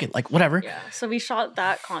 sure, fuck it, like whatever. Yeah, so we shot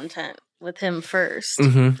that content with him first.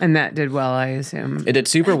 And that did well, I assume. It did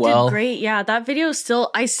super well. Did great, yeah. That video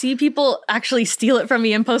still, I see people actually steal it from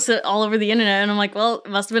me and post it all over the internet. And I'm like, well,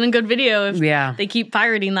 it must have been a good video if they keep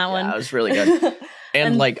pirating that one. Yeah, it was really good.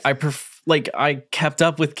 and like, I kept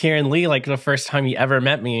up with Kieran Lee like the first time he ever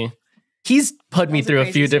met me. He's put me through a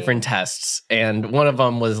few different tests, and one of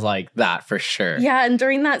them was like that for sure. Yeah, and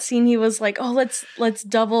during that scene, he was like, "Oh, let's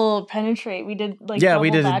double penetrate." We did like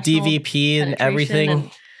we did a DVP and everything.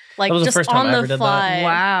 And, like that was just the first time on the fly.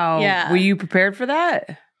 Wow. Yeah. Were you prepared for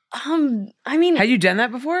that? I mean, had you done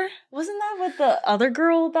that before? Wasn't that with the other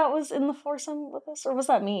girl that was in the foursome with us, or was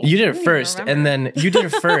that me? You did it first, and then you did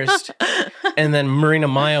it first, and then Marina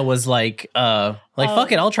Maya was like,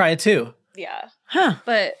 fuck it, I'll try it too. Yeah. Huh.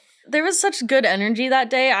 But there was such good energy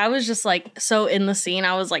that day. I was just like so in the scene.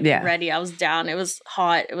 I was like ready. I was down. It was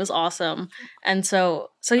hot. It was awesome. And so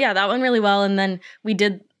yeah, that went really well. And then we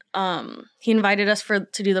did. He invited us to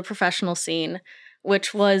do the professional scene,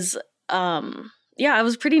 which was I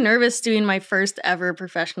was pretty nervous doing my first ever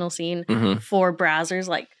professional scene for Brazzers.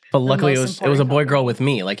 Like, but luckily it was a boy girl with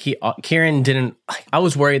me. Like Kieran didn't. I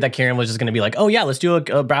was worried that Kieran was just gonna be like, oh yeah, let's do a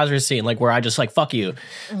Brazzers scene, like where I just like fuck you,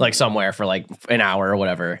 like somewhere for like an hour or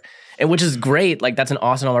whatever. And which is great, like that's an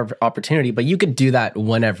awesome opportunity, but you could do that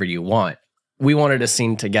whenever you want. We wanted a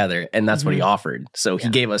scene together, and that's what he offered. So he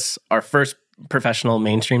gave us our first professional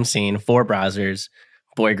mainstream scene for Brazzers,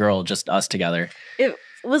 boy, girl, just us together. It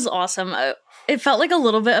was awesome. It felt like a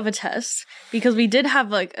little bit of a test because we did have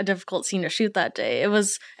like a difficult scene to shoot that day. It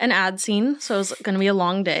was an ad scene, so it was going to be a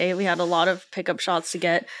long day. We had a lot of pickup shots to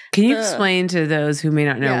get. Can you explain to those who may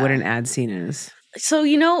not know what an ad scene is? So,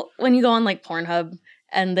 you know, when you go on like Pornhub,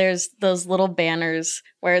 and there's those little banners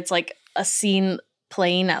where it's like a scene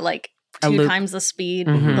playing at like 2 times the speed,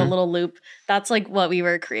 the little loop. That's like what we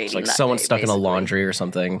were creating. It's like someone stuck in a laundry or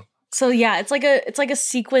something. So yeah, it's like a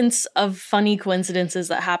sequence of funny coincidences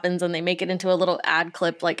that happens, and they make it into a little ad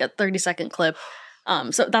clip, like a 30-second clip.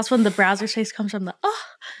 So that's when the Brazzers face comes from.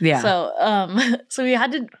 So we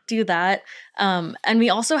had to do that, and we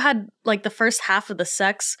also had like the first half of the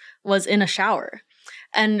sex was in a shower,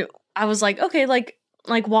 and I was like, okay, like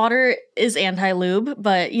water is anti-lube,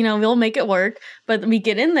 but you know, we'll make it work. But we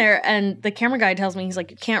get in there and the camera guy tells me, he's like,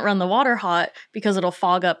 you can't run the water hot because it'll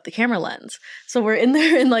fog up the camera lens. So we're in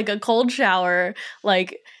there in like a cold shower.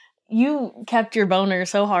 Like, you kept your boner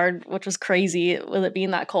so hard, which was crazy with it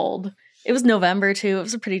being that cold. It was November too. It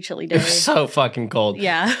was a pretty chilly day. It was so fucking cold.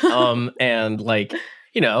 Yeah. And like,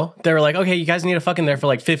 you know, they were like, okay, you guys need to fuck in there for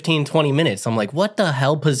like 15, 20 minutes. I'm like, what the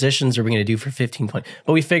hell positions are we going to do for 15, 20?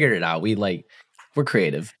 But we figured it out. We're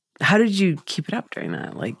creative. How did you keep it up during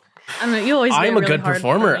that? Like, I don't know, you always. I'm a good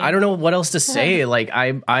performer. I don't know what else to say. Like,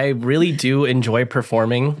 I really do enjoy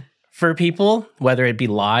performing for people, whether it be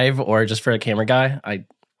live or just for a camera guy.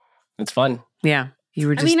 It's fun. Yeah, you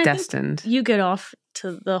were just destined. You get off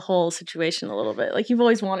to the whole situation a little bit. Like, you've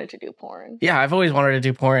always wanted to do porn. Yeah, I've always wanted to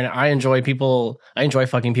do porn. I enjoy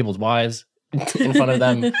fucking people's wives in front of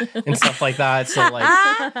them and stuff like that. So like,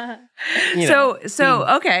 you know.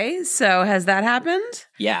 Okay. So has that happened?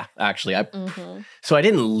 Yeah, actually, so I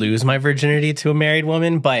didn't lose my virginity to a married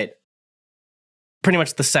woman, but pretty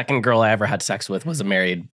much the second girl I ever had sex with was a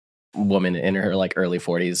married woman in her like early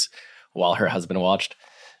 40s while her husband watched.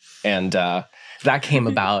 And that came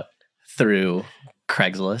about through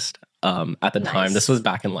Craigslist. At the time, this was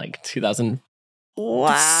back in like 2000.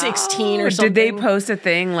 16 or something. Did they post a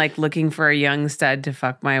thing like looking for a young stud to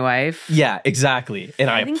fuck my wife? Yeah, exactly. And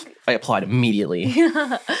I applied immediately.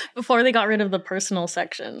 Yeah. Before they got rid of the personal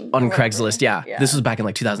section. On Craigslist, yeah. This was back in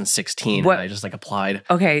like 2016. What? I just like applied.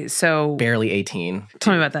 Okay, so Barely 18.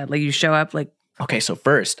 tell me about that. Like you show up like... Okay, so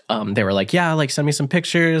first, they were like, yeah, like send me some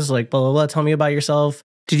pictures, like blah, blah, blah, tell me about yourself.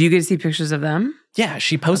 Did you get to see pictures of them? Yeah,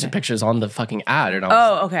 she posted pictures on the fucking ad. And I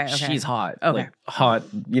was okay. She's hot. Okay. Like, hot,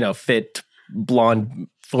 fit, blonde,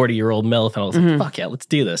 40-year-old MILF. And I was like, fuck yeah, let's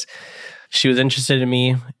do this. She was interested in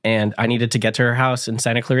me, and I needed to get to her house in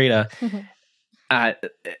Santa Clarita.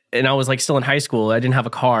 And I was like still in high school. I didn't have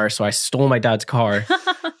a car, so I stole my dad's car.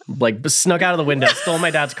 Like snuck out of the window, stole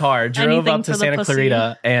my dad's car, drove up to Santa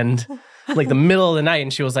Clarita, and like the middle of the night,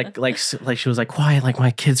 and she was like she was like, quiet, like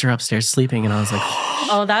my kids are upstairs sleeping, and I was like,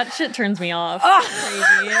 oh, that shit turns me off.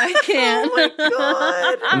 Crazy. I can't. Oh my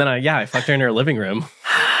God. And then I fucked her in her living room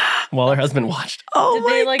while her husband watched. Oh Did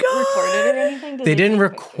they like record it or anything? They didn't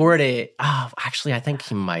record it. Oh, actually, I think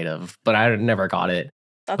he might have, but I never got it.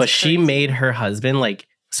 That's but she crazy. made her husband like,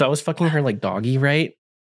 so I was fucking her like doggy, right?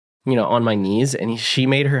 On my knees, and she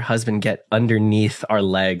made her husband get underneath our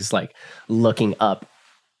legs, like looking up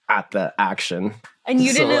at the action. And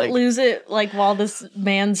you So, didn't lose it like while this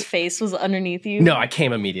man's face was underneath you? No, I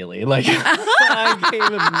came immediately. Like I came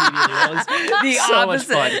immediately. It was The so much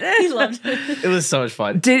opposite. fun. He loved it. It was so much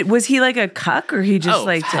fun. Was he like a cuck or he just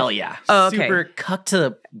like... hell yeah. Oh, okay. Super cucked to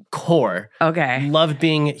the core. Okay. Loved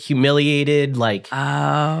being humiliated. Like,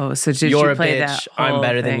 Oh, so did you're you a play bitch. that I'm whole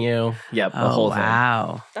better than thing? you. Yep, the Oh, whole thing.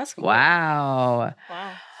 wow. That's cool. Wow.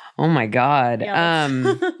 Wow. Oh my God. Yeah,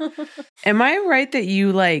 Am I right that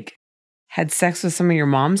you like had sex with some of your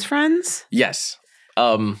mom's friends? Yes.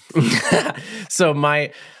 So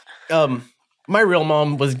my real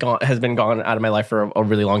mom has been gone out of my life for a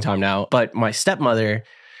really long time now. But my stepmother,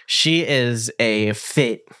 she is a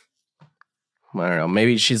fit, I don't know,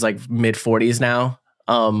 maybe she's like mid-40s now.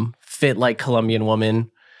 Fit like Colombian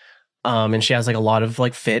woman. And she has like a lot of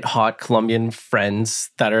like fit, hot Colombian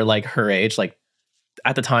friends that are like her age. Like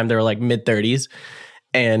at the time they were like mid-30s.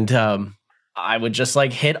 And I would just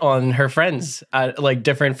like hit on her friends at like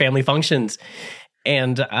different family functions.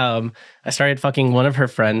 And I started fucking one of her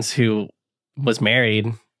friends who was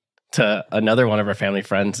married to another one of her family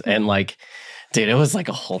friends. And like, dude, it was like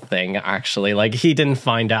a whole thing actually. Like he didn't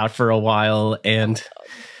find out for a while, and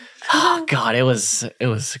oh God, it was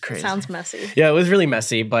crazy. Sounds messy. Yeah, it was really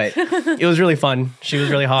messy, but it was really fun. She was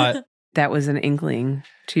really hot. That was an inkling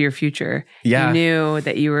to your future. Yeah. You knew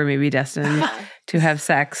that you were maybe destined to have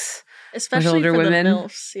sex. Especially older for women. the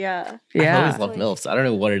MILFs, yeah. I Yeah. always loved MILFs. I don't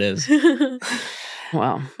know what it is.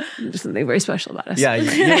 Well, there's something very special about us. Yeah,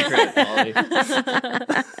 you have great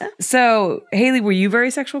quality. So, Hailey, were you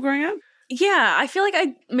very sexual growing up? Yeah, I feel like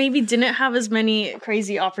I maybe didn't have as many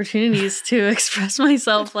crazy opportunities to express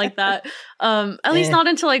myself like that. At least not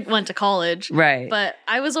until I went to college. Right. But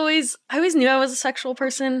I always knew I was a sexual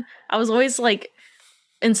person. I was always like,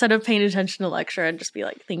 instead of paying attention to lecture, I'd just be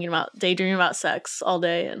like daydreaming about sex all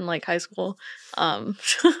day in like high school.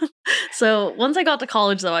 So once I got to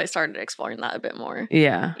college though, I started exploring that a bit more.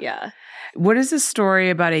 Yeah. Yeah. What is the story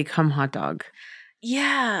about a cum hot dog?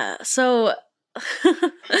 Yeah. So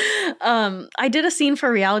I did a scene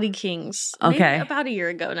for Reality Kings maybe about a year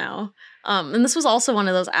ago now. And this was also one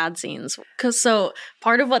of those ad scenes. So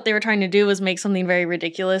part of what they were trying to do was make something very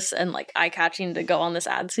ridiculous and like eye-catching to go on this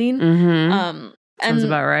ad scene. Mm-hmm. Sounds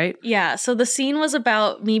about right. Yeah. So the scene was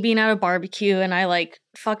about me being at a barbecue and I like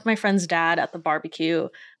fucked my friend's dad at the barbecue.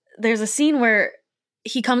 There's a scene where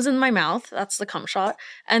he comes in my mouth. That's the cum shot.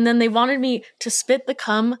 And then they wanted me to spit the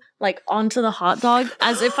cum like onto the hot dog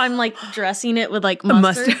as if I'm like dressing it with like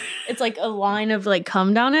mustard. It's like a line of like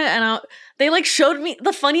cum down it. And they like showed me,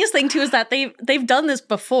 the funniest thing too is that they've done this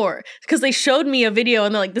before because they showed me a video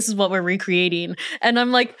and they're like, this is what we're recreating. And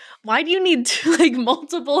I'm like, why do you need like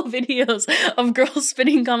multiple videos of girls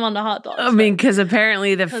spitting cum on the hot dogs? I mean, because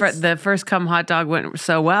apparently the first cum hot dog went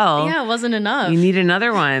so well. Yeah, it wasn't enough. You need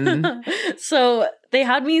another one. So they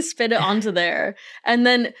had me spit it onto there. And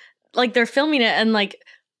then like they're filming it and like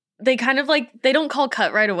they kind of like, they don't call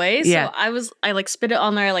cut right away. So I like spit it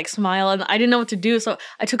on there, I like smile and I didn't know what to do. So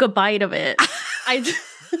I took a bite of it. It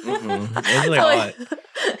was really hot.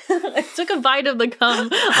 I took a bite of the cum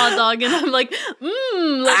hot dog and I'm like,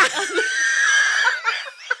 like,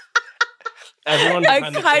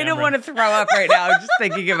 I kind of want to throw up right now just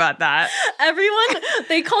thinking about that. Everyone,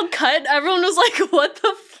 they called cut. Everyone was like, what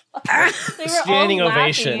the They were standing all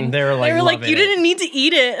ovation. laughing. They were like, you didn't need to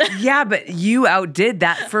eat it. Yeah, but you outdid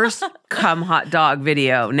that first cum hot dog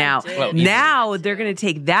video. Now they're going to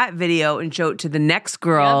take that video and show it to the next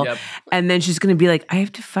girl. Yep. And then she's going to be like, I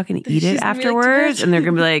have to fucking eat it afterwards. And they're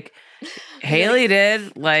going to be like, Hailey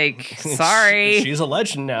did. Like, sorry. She's a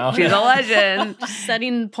legend now. She's a legend.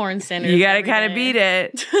 Setting porn standards. You got to kind of beat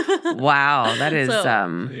it. Wow. That is,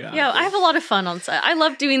 yeah, I have a lot of fun on set. I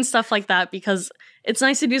love doing stuff like that because it's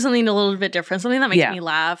nice to do something a little bit different, something that makes me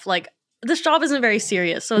laugh. Like, this job isn't very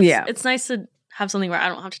serious. So it's nice to have something where I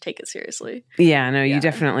don't have to take it seriously. Yeah, no, you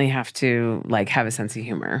definitely have to, like, have a sense of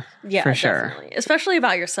humor. Yeah, for sure. Definitely. Especially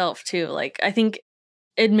about yourself, too. Like, I think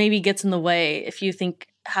it maybe gets in the way if you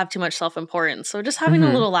have too much self-importance. So just having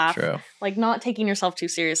a little laugh, like not taking yourself too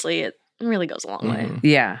seriously, it really goes a long way.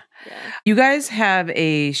 Yeah. You guys have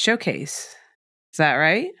a showcase. Is that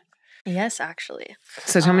right? Yes, actually.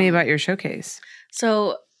 So tell me about your showcase.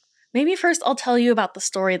 So maybe first I'll tell you about the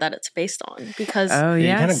story that it's based on because you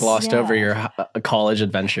kind of glossed over your college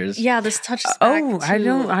adventures. Yeah, this touches back to, I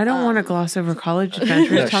don't want to gloss over college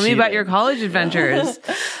adventures. Tell me about your college adventures.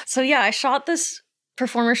 So yeah, I shot this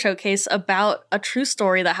performer showcase about a true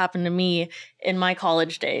story that happened to me in my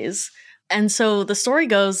college days. And so the story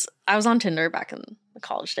goes, I was on Tinder back in the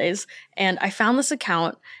college days, and I found this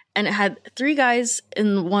account, and it had 3 guys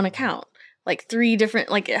in one account, like 3 different,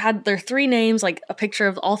 like it had their 3 names, like a picture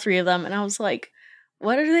of all 3 of them. And I was like,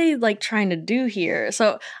 what are they like trying to do here?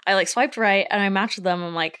 So I like swiped right and I matched with them.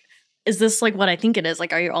 I'm like, is this like what I think it is?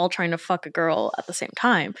 Like, are you all trying to fuck a girl at the same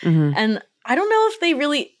time? And I don't know if they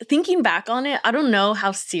really, thinking back on it, I don't know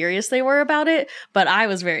how serious they were about it, but I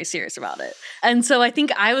was very serious about it. And so I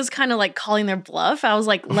think I was kind of like calling their bluff. I was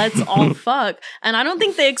like, let's all fuck. And I don't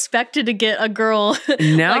think they expected to get a girl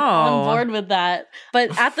like on board with that.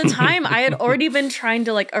 But at the time, I had already been trying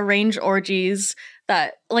to like arrange orgies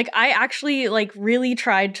that like I actually like really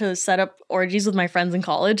tried to set up orgies with my friends in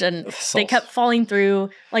college, and they kept falling through.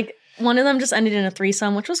 Like one of them just ended in a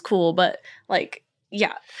threesome, which was cool, but like,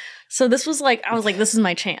 yeah. So this was like, I was like, this is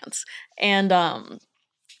my chance. And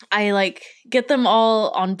I like get them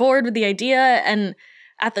all on board with the idea. And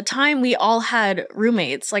at the time we all had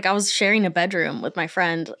roommates. Like I was sharing a bedroom with my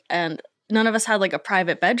friend, and none of us had like a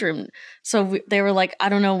private bedroom. So they were like, I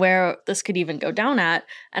don't know where this could even go down at.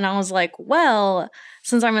 And I was like, well,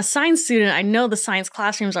 since I'm a science student, I know the science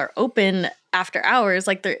classrooms are open after hours.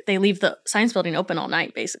 Like they leave the science building open all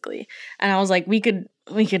night basically. And I was like, we could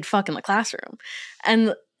fuck in the classroom.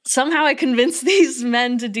 And somehow I convinced these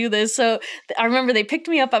men to do this. So I remember they picked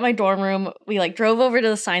me up at my dorm room. We like drove over to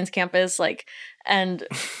the science campus, like, and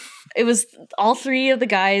it was all 3 of the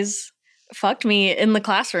guys fucked me in the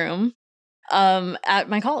classroom at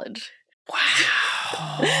my college.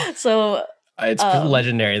 Wow. So it's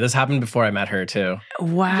legendary. This happened before I met her too.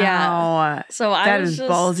 Wow. Yeah. So that is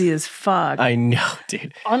ballsy as fuck. I know,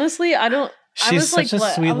 dude. Honestly, I was such like,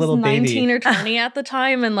 a sweet little 19 baby. or 20 at the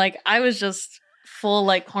time, and like I was just full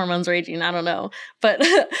like hormones raging. I don't know. But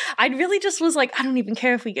I really just was like, I don't even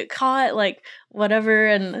care if we get caught, like whatever.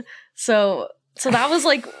 And so that was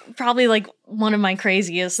like probably like one of my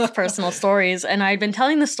craziest personal stories. And I'd been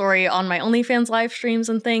telling the story on my OnlyFans live streams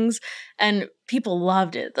and things, and people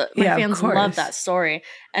loved it. My fans loved that story.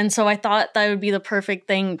 And so I thought that would be the perfect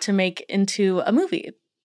thing to make into a movie.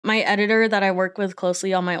 My editor that I work with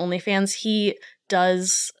closely on my OnlyFans,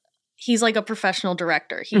 he's like a professional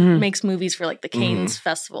director. He makes movies for like the Cannes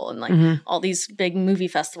Festival and like all these big movie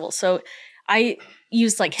festivals. So I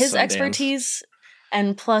used like his expertise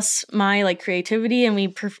and plus my like creativity, and we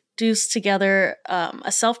produced together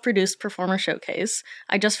a self-produced performer showcase.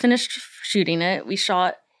 I just finished shooting it. We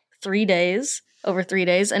shot over 3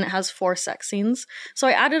 days, and it has 4 sex scenes. So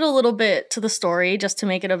I added a little bit to the story just to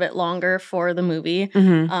make it a bit longer for the movie.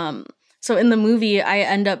 So in the movie, I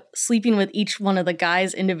end up sleeping with each one of the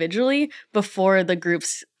guys individually before the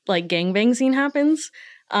group's like gangbang scene happens.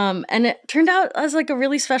 And it turned out as like a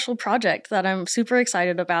really special project that I'm super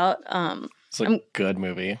excited about. It's a good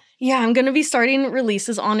movie. Yeah, I'm going to be starting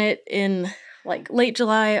releases on it in like late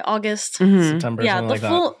July, August. September, yeah,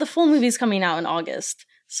 the full movie's coming out in August.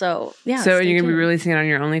 So yeah. So you're gonna be releasing it on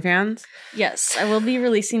your OnlyFans? Yes, I will be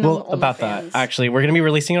releasing on OnlyFans. About that, actually, we're gonna be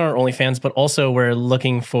releasing it on our OnlyFans, but also we're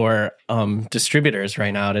looking for distributors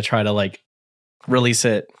right now to try to like release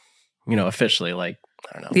it, officially. Like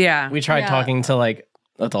I don't know. Yeah. We tried talking to like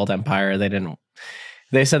Adult Empire.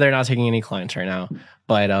 They said they're not taking any clients right now,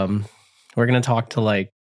 but we're gonna talk to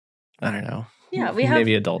like I don't know. Yeah,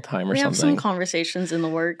 maybe Adult Time or something. We have some conversations in the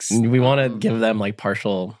works. We want to give them like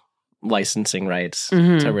partial licensing rights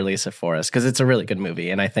to release it for us because it's a really good movie,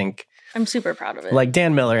 and I think I'm super proud of it. Like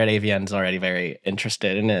Dan Miller at AVN is already very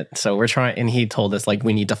interested in it. So we're trying, and he told us like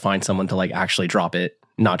we need to find someone to like actually drop it,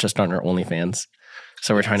 not just on our OnlyFans.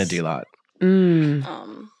 So we're trying to do that.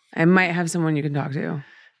 I might have someone you can talk to.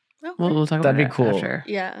 Okay. We'll talk about That'd be it cool. after.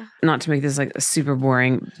 Yeah. Not to make this like a super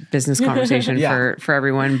boring business conversation for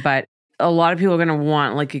everyone, but a lot of people are going to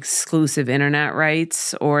want like exclusive internet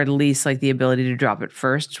rights or at least like the ability to drop it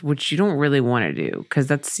first, which you don't really want to do because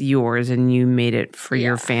that's yours and you made it for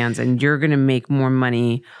your fans and you're going to make more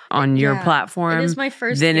money on your platform it is my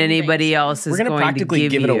first than anybody else is We're going practically to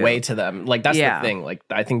give it you. away to them. Like that's the thing. Like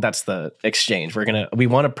I think that's the exchange. We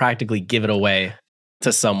want to practically give it away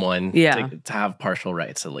to someone to have partial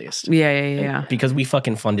rights at least. Yeah. Because we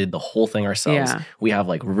fucking funded the whole thing ourselves. Yeah. We have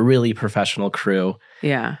like really professional crew.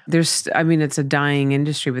 Yeah. It's a dying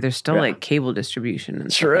industry, but there's still like cable distribution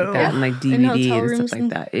and stuff like that and like DVD and stuff like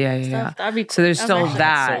that. Yeah. That'd be cool. So there's still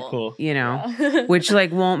that, so cool. you know, which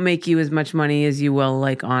like won't make you as much money as you will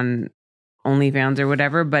like on OnlyFans or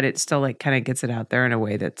whatever, but it still like kind of gets it out there in a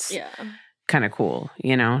way that's kind of cool,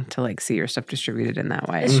 you know, to like see your stuff distributed in that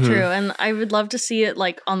way. It's true. And I would love to see it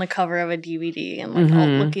like on the cover of a DVD and like all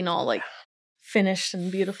looking all like finished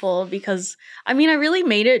and beautiful because I mean, I really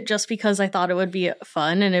made it just because I thought it would be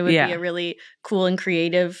fun and it would be a really cool and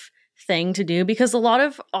creative thing to do because a lot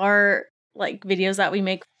of our like videos that we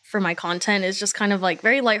make for my content is just kind of like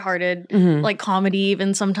very lighthearted, like comedy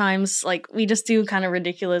even sometimes. Like we just do kind of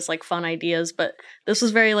ridiculous, like fun ideas, but this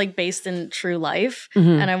was very like based in true life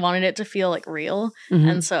and I wanted it to feel like real.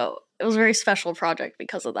 And so it was a very special project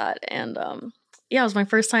because of that. And it was my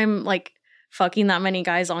first time like fucking that many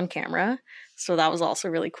guys on camera. So that was also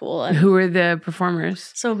really cool. And who were the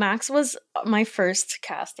performers? So Max was my first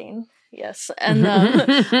casting. Yes. And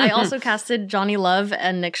I also casted Johnny Love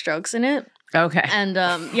and Nick Strokes in it. Okay. And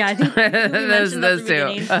I think we mentioned those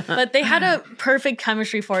two. But they had a perfect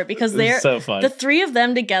chemistry for it because they're so fun. The three of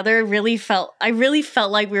them together I really felt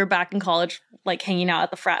like we were back in college, like hanging out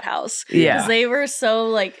at the frat house. Yeah. Because they were so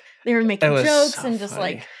like they were making jokes so and just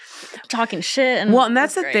like talking shit. And well, and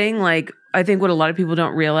that's the thing, like I think what a lot of people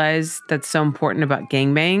don't realize that's so important about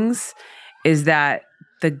gangbangs is that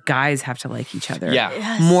the guys have to like each other. Yeah.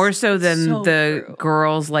 Yes. More so than the true.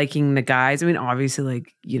 girls liking the guys. I mean, obviously,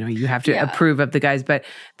 like, you know, you have to approve of the guys, but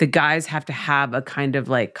the guys have to have a kind of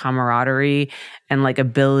like camaraderie and like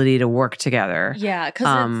ability to work together. Yeah.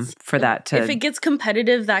 Because for that to. If it gets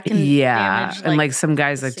competitive, that can damage, and like some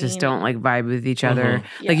guys like just don't like vibe with each other.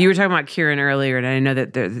 Like you were talking about Kieran earlier, and I know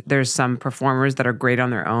that there's some performers that are great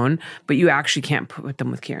on their own, but you actually can't put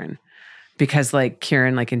them with Kieran. Because like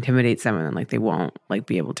Kieran like intimidates them and like they won't like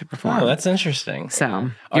be able to perform. Oh, that's interesting. So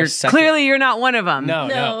clearly you're not one of them.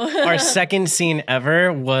 No. Our second scene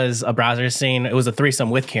ever was a browser scene. It was a threesome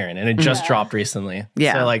with Kieran, and it just dropped recently.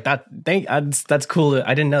 Yeah, so like that's cool.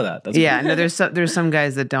 I didn't know that. That's cool. No. There's some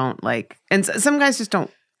guys that don't like, and some guys just don't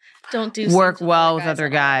do work well with other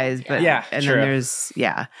guys. But and true. then there's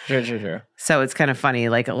True. So it's kind of funny.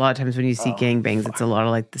 Like a lot of times when you see gangbangs, it's a lot of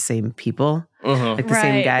like the same people. Like the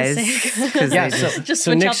same guys.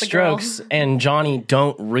 So Nick Strokes and Johnny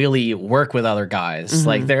don't really work with other guys.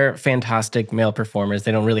 Like they're fantastic male performers.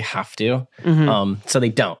 They don't really have to. So they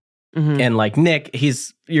don't. And like Nick,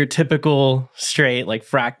 he's your typical straight like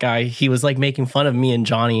frat guy. He was like making fun of me and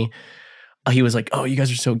Johnny. He was like, "Oh, you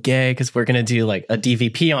guys are so gay because we're gonna do like a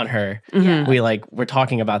DVP on her." We're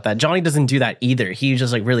talking about that. Johnny doesn't do that either. He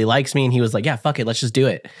just like really likes me, and he was like, "Yeah, fuck it, let's just do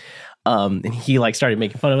it." And he like started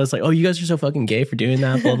making fun of us, like, "Oh, you guys are so fucking gay for doing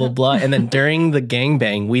that," blah blah blah. And then during the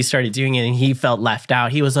gangbang, we started doing it, and he felt left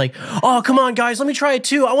out. He was like, "Oh, come on, guys, let me try it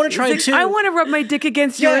too. I want to try it too. I want to rub my dick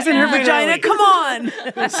against yours in her vagina. Come on!"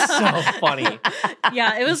 It was so funny.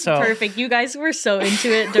 Yeah, it was perfect. You guys were so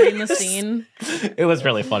into it during the scene. It was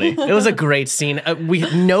really funny. It was a great scene. We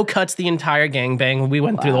no cuts the entire gangbang. We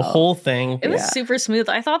went through the whole thing. It was super smooth.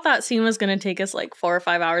 I thought that scene was going to take us like 4 or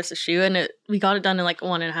 5 hours to shoot, and we got it done in like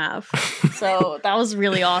 1.5. So that was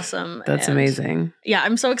really awesome. That's amazing. Yeah,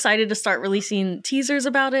 I'm so excited to start releasing teasers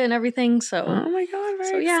about it and everything. So oh my god,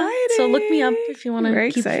 very exciting. So look me up if you want to. Very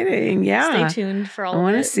exciting. Yeah, stay tuned for all. I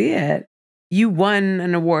want to see it. You won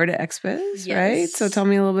an award at XBIZ, right? So tell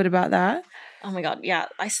me a little bit about that. Oh my god, yeah.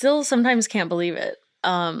 I still sometimes can't believe it.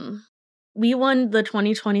 We won the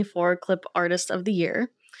 2024 Clip Artist of the Year.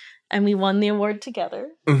 And we won the award together.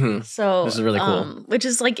 So this is really cool. Which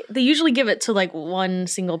is like they usually give it to like one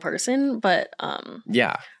single person, but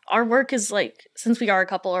our work is like since we are a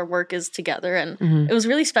couple, our work is together, and it was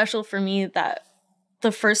really special for me that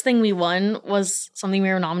the first thing we won was something we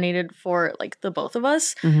were nominated for, like the both of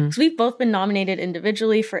us, because we've both been nominated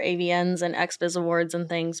individually for AVNs and XBIZ awards and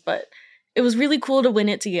things, but it was really cool to win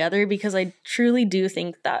it together because I truly do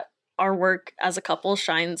think that our work as a couple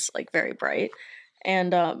shines like very bright.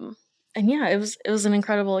 And yeah, it was an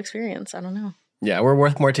incredible experience. I don't know. Yeah, we're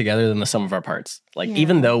worth more together than the sum of our parts. Like,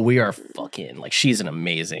 even though we are fucking, like, she's an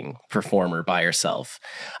amazing performer by herself,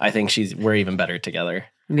 I think we're even better together,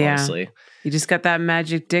 honestly. You just got that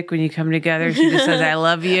magic dick when you come together. She just says, I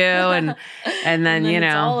love you. And then you know,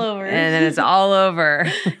 it's all over. And then it's all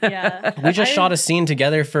over. Yeah. We just shot a scene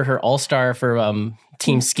together for her All-Star for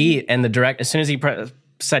Team Skeet. And as soon as he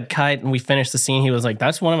said cut and we finished the scene, he was like,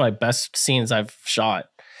 that's one of my best scenes I've shot.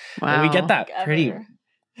 Wow. And we get that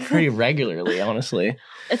pretty regularly, honestly.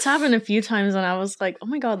 It's happened a few times and I was like, oh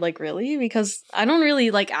my God, like really? Because I don't really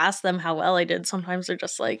like ask them how well I did. Sometimes they're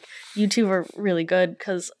just like, you two are really good.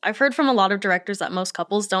 Because I've heard from a lot of directors that most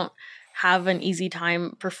couples don't have an easy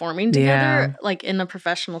time performing together, like in a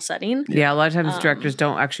professional setting. Yeah, a lot of times directors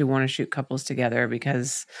don't actually want to shoot couples together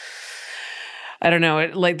because, I don't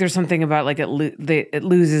know, there's something about like it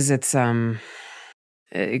loses its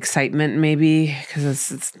excitement maybe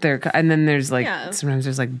because it's there, and then there's like sometimes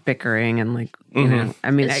there's like bickering and like you know,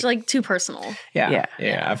 I mean it's like too personal. Yeah.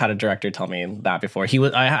 I've had a director tell me that before.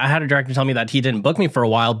 I had a director tell me that he didn't book me for a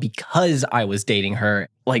while because I was dating her.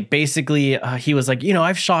 Like basically he was like, you know,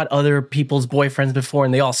 I've shot other people's boyfriends before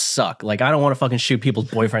and they all suck. Like I don't want to fucking shoot people's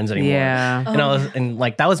boyfriends anymore. And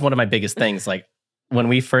like that was one of my biggest things. Like when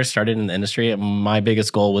we first started in the industry, my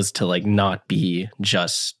biggest goal was to like not be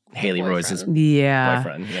just Hailey Royce's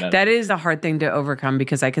boyfriend. You know? That is a hard thing to overcome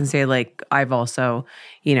because I can say like I've also,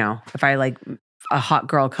 you know, if I like a hot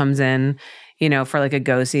girl comes in, you know, for like a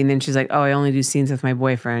go scene and she's like, oh, I only do scenes with my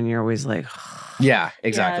boyfriend. You're always like, yeah,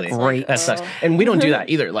 exactly. Yeah, great. That sucks. And we don't do that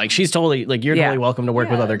either. Like she's totally like, you're totally welcome to work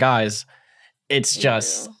with other guys. It's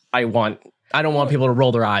just, I don't want people to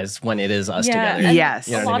roll their eyes when it is us together. Yes.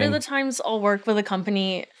 You know a lot of the times I'll work with a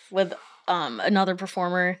company with another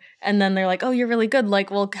performer and then they're like, oh, you're really good, like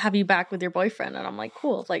we'll have you back with your boyfriend, and I'm like,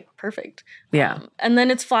 cool, like perfect. And then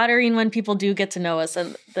it's flattering when people do get to know us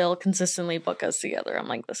and they'll consistently book us together. I'm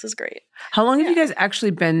like, this is great. How long have you guys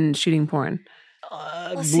actually been shooting porn?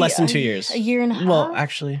 Less than 2 years. A year and a half. Well,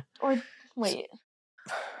 actually, or wait,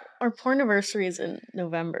 our porniversary is in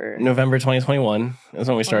November 2021 is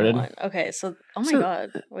when we started. Okay, so oh my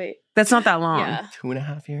God, wait, that's not that long.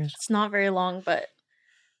 2.5 years. It's not very long, but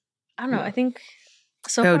I don't know. I think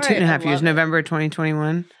so. Oh, 2.5 years. November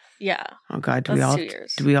 2021. Yeah. Oh God, do we all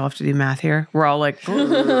have to do math here? We're all like, how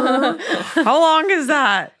long is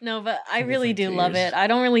that? No, but I really do love it. I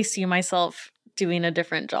don't really see myself doing a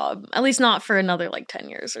different job, at least not for another like 10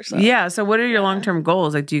 years or so. Yeah. So what are your long-term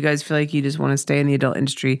goals? Like, do you guys feel like you just want to stay in the adult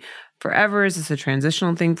industry forever? Is this a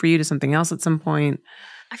transitional thing for you to something else at some point?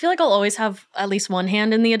 I feel like I'll always have at least one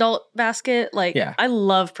hand in the adult basket. Like, I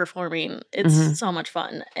love performing. It's so much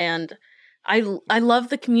fun. And I love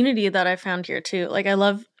the community that I found here too. Like, I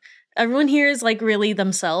love everyone here is like really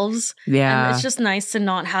themselves. Yeah. And it's just nice to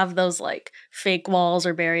not have those like fake walls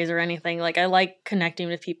or barriers or anything. Like, I like connecting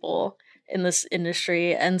with people in this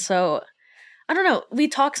industry. And so, I don't know. We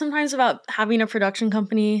talk sometimes about having a production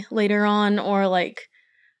company later on, or like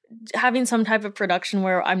having some type of production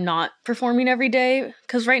where I'm not performing every day,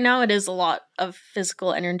 because right now it is a lot of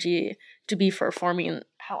physical energy to be performing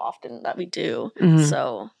how often that we do.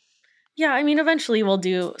 So yeah, I mean, eventually we'll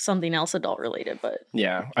do something else adult related, but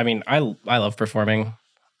yeah, I mean, I love performing.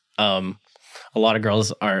 A lot of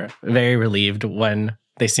girls are very relieved when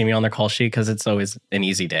they see me on their call sheet because it's always an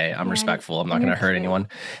easy day. I'm respectful. I'm not going to hurt anyone.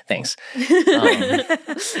 Thanks.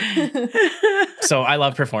 So I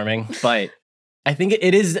love performing, but I think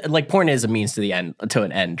it is like porn is a means to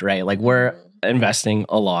an end, right? Like we're investing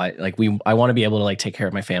a lot. Like I want to be able to like take care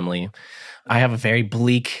of my family. I have a very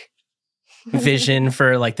bleak vision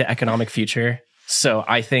for like the economic future. So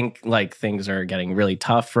I think like things are getting really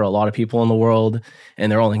tough for a lot of people in the world,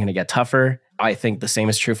 and they're only going to get tougher. I think the same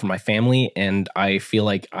is true for my family, and I feel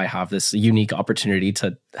like I have this unique opportunity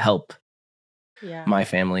to help my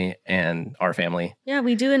family and our family. Yeah,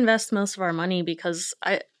 we do invest most of our money because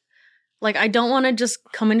I don't want to just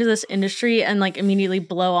come into this industry and like immediately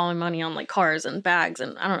blow all my money on like cars and bags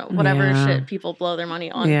and I don't know, whatever shit people blow their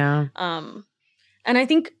money on. Yeah. And I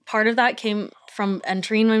think part of that came from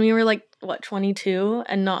entering when we were like, 22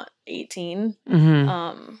 and not 18.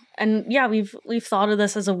 And yeah, we've thought of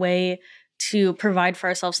this as a way to provide for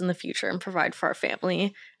ourselves in the future and provide for our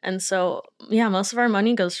family. And so, yeah, most of our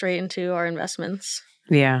money goes straight into our investments.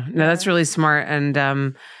 Yeah. No, that's really smart. And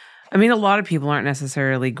I mean, a lot of people aren't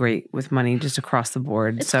necessarily great with money just across the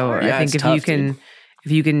board. It's hard. I think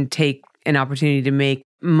if you can take an opportunity to make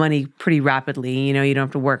money pretty rapidly. You know, you don't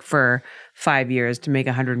have to work for 5 years to make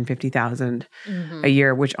 $150,000 a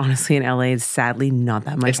year, which honestly in LA is sadly not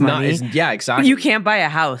that much money. Yeah, exactly. You can't buy a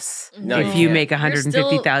house if you make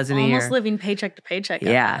 $150,000 a year. Almost living paycheck to paycheck.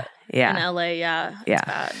 Yeah. In LA, it's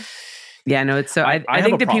bad. Yeah, no, it's so. I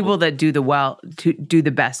think the people that do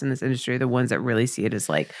the best in this industry are the ones that really see it as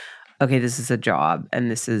like, okay, this is a job and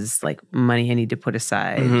this is like money I need to put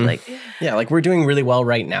aside. Like, like we're doing really well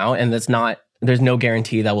right now, and there's no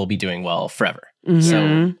guarantee that we'll be doing well forever.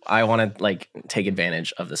 So I want to like take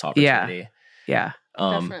advantage of this opportunity. Yeah.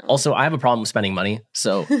 Also, I have a problem with spending money.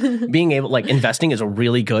 So being able, like, investing is a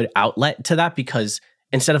really good outlet to that, because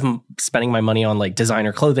instead of spending my money on like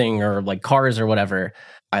designer clothing or like cars or whatever,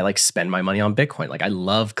 I like spend my money on Bitcoin. Like I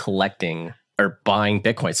love collecting or buying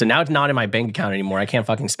Bitcoin. So now it's not in my bank account anymore. I can't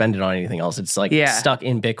fucking spend it on anything else. It's like stuck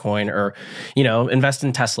in Bitcoin, or, you know, invest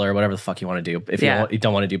in Tesla or whatever the fuck you want to do. If you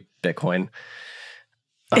don't want to do Bitcoin.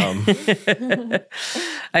 I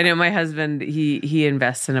know my husband, he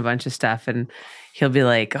invests in a bunch of stuff, and he'll be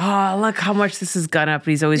like, oh, look how much this has gone up.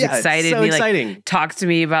 And he's always excited. It's so exciting. Like talks to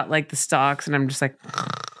me about like the stocks, and I'm just like,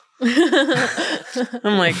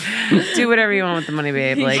 I'm like, do whatever you want with the money,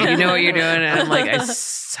 babe. Like, you know what you're doing. And I'm like, I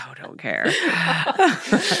so don't care.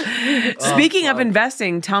 Speaking of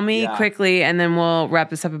investing, tell me quickly, and then we'll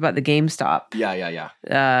wrap this up about the GameStop.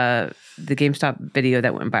 The GameStop video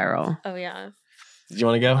that went viral. Oh, yeah. Do you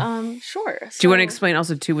want to go? Sure. Do you want to explain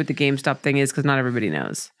also too what the GameStop thing is? Because not everybody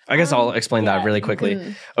knows. I guess I'll explain that really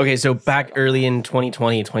quickly. Okay, so back early in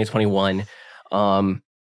 2020, 2021,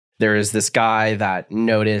 there is this guy that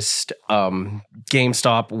noticed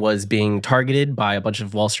GameStop was being targeted by a bunch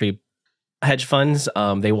of Wall Street hedge funds.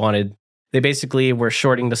 They basically were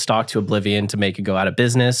shorting the stock to oblivion to make it go out of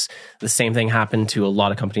business. The same thing happened to a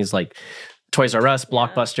lot of companies like Toys R Us,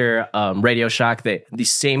 Blockbuster, Radio Shack.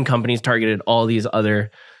 These same companies targeted all these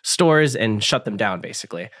other stores and shut them down,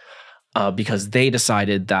 basically, because they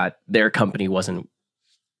decided that their company wasn't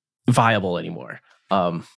viable anymore.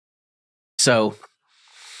 So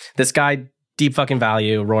this guy, Deep Fucking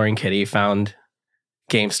Value, Roaring Kitty, found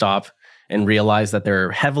GameStop and realized that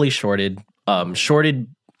they're heavily shorted.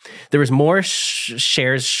 There was more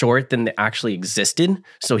shares short than actually existed.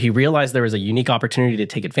 So he realized there was a unique opportunity to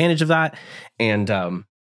take advantage of that. And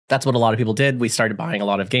that's what a lot of people did. We started buying a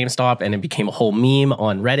lot of GameStop, and it became a whole meme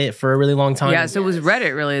on Reddit for a really long time. Yeah, so it was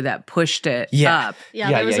Reddit really that pushed it up.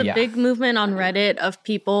 Yeah, there was a big movement on Reddit of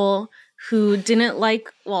people who didn't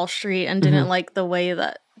like Wall Street and didn't like the way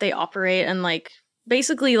that they operate. And like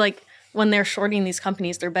basically like when they're shorting these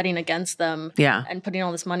companies, they're betting against them and putting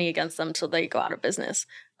all this money against them till they go out of business.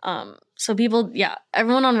 So people,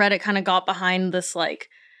 everyone on Reddit kind of got behind this like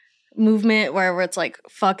movement where it's like,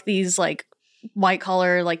 fuck these like white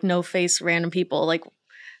collar, like no face random people. Like,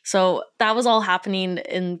 so that was all happening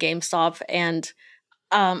in GameStop. And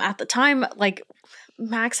at the time, like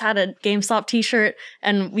Max had a GameStop t-shirt,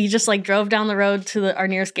 and we just like drove down the road to our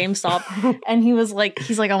nearest GameStop. And he's like,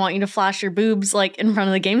 I want you to flash your boobs like in front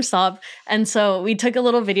of the GameStop. And so we took a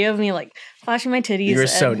little video of me like flashing my titties. You were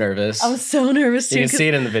so nervous. I was so nervous too. You can see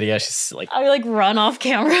it in the video. She's like, I would like run off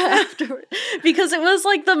camera afterward because it was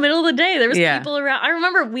like the middle of the day. There was people around. I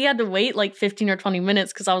remember we had to wait like 15 or 20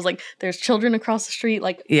 minutes because I was like, there's children across the street.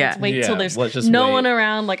 Like, let's wait till there's no one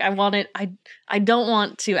around. Like I don't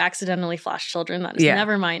want to accidentally flash children. That is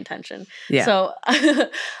never my intention. Yeah. So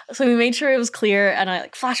we made sure it was clear, and I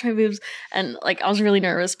like flashed my boobs, and like I was really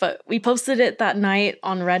nervous, but we posted it that night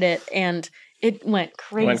on Reddit, and it went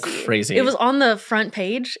crazy. It was on the front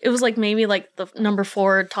page. It was like maybe like the number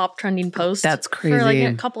 4 top trending post. That's crazy. For like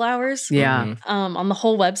a couple hours. Yeah. On the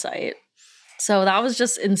whole website. So that was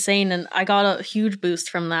just insane, and I got a huge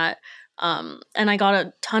boost from that. And I got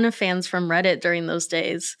a ton of fans from Reddit during those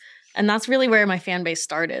days. And that's really where my fan base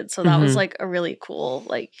started. So that was like a really cool,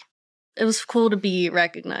 like, it was cool to be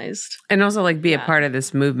recognized. And also like be a part of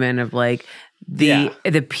this movement of like the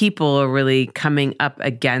people are really coming up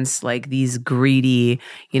against like these greedy,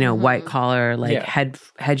 you know, white collar, like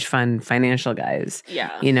hedge fund financial guys,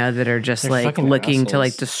 you know, that are just they're like looking to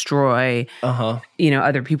like destroy, you know,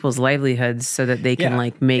 other people's livelihoods so that they can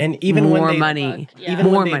like make and even more money. Even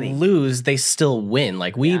more when they lose, they still win.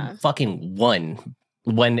 Like we fucking won.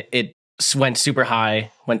 When it went super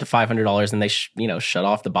high, went to $500, and they shut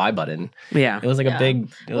off the buy button. Yeah, it was like a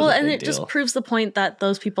big. It just proves the point that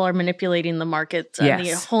those people are manipulating the markets and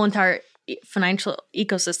the whole entire financial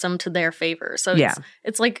ecosystem to their favor. So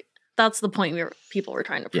it's like that's the point people were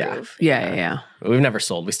trying to prove. Yeah. We've never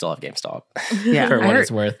sold. We still have GameStop. For what it's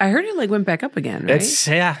worth. I heard it like went back up again. Right? It's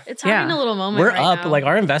having a little moment. We're right up. now. Like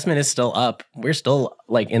our investment is still up. We're still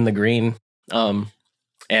like in the green.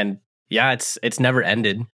 And yeah, it's never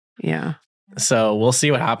ended. Yeah. So we'll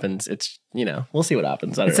see what happens. It's, we'll see what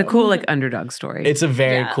happens. It's a cool like underdog story. It's a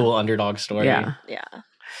very cool underdog story. Yeah. Yeah.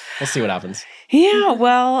 We'll see what happens. Yeah.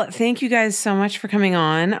 Well, thank you guys so much for coming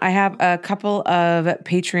on. I have a couple of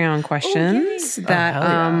Patreon questions that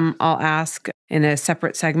I'll ask in a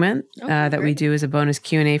separate segment that we do as a bonus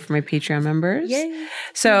Q&A for my Patreon members. Yay.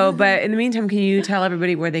 So, but in the meantime, can you tell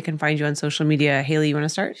everybody where they can find you on social media? Hailey, you want to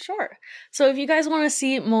start? Sure. So if you guys want to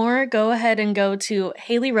see more, go ahead and go to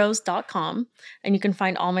haileyrose.com and you can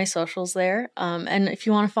find all my socials there. And if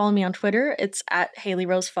you want to follow me on Twitter, it's at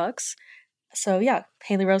HaileyRoseFucks. So yeah,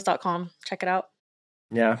 haileyrose.com. Check it out.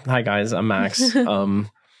 Yeah. Hi guys, I'm Max. You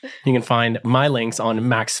can find my links on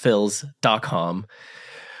maxfills.com.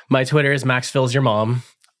 My Twitter is maxfillsyourmom.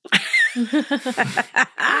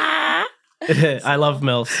 I love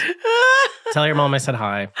MILFs. Tell your mom I said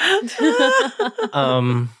hi.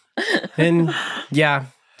 And yeah,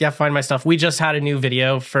 find my stuff. We just had a new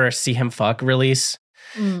video for See Him Fuck release.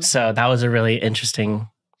 So that was a really interesting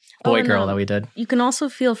boy-girl that we did. You can also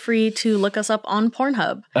feel free to look us up on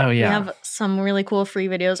Pornhub. Oh, yeah. We have some really cool free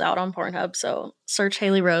videos out on Pornhub. So search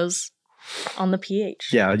Hailey Rose on the PH.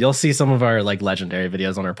 Yeah, you'll see some of our like legendary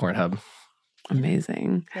videos on our Pornhub.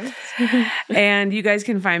 Amazing. And you guys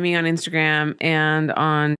can find me on Instagram and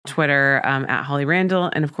on Twitter at Holly Randall.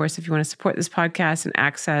 And of course, if you want to support this podcast and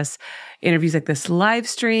access interviews like this live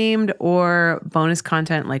streamed or bonus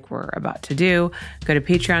content like we're about to do, go to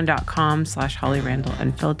patreon.com/Holly Randall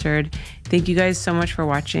Unfiltered. Thank you guys so much for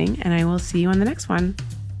watching, and I will see you on the next one.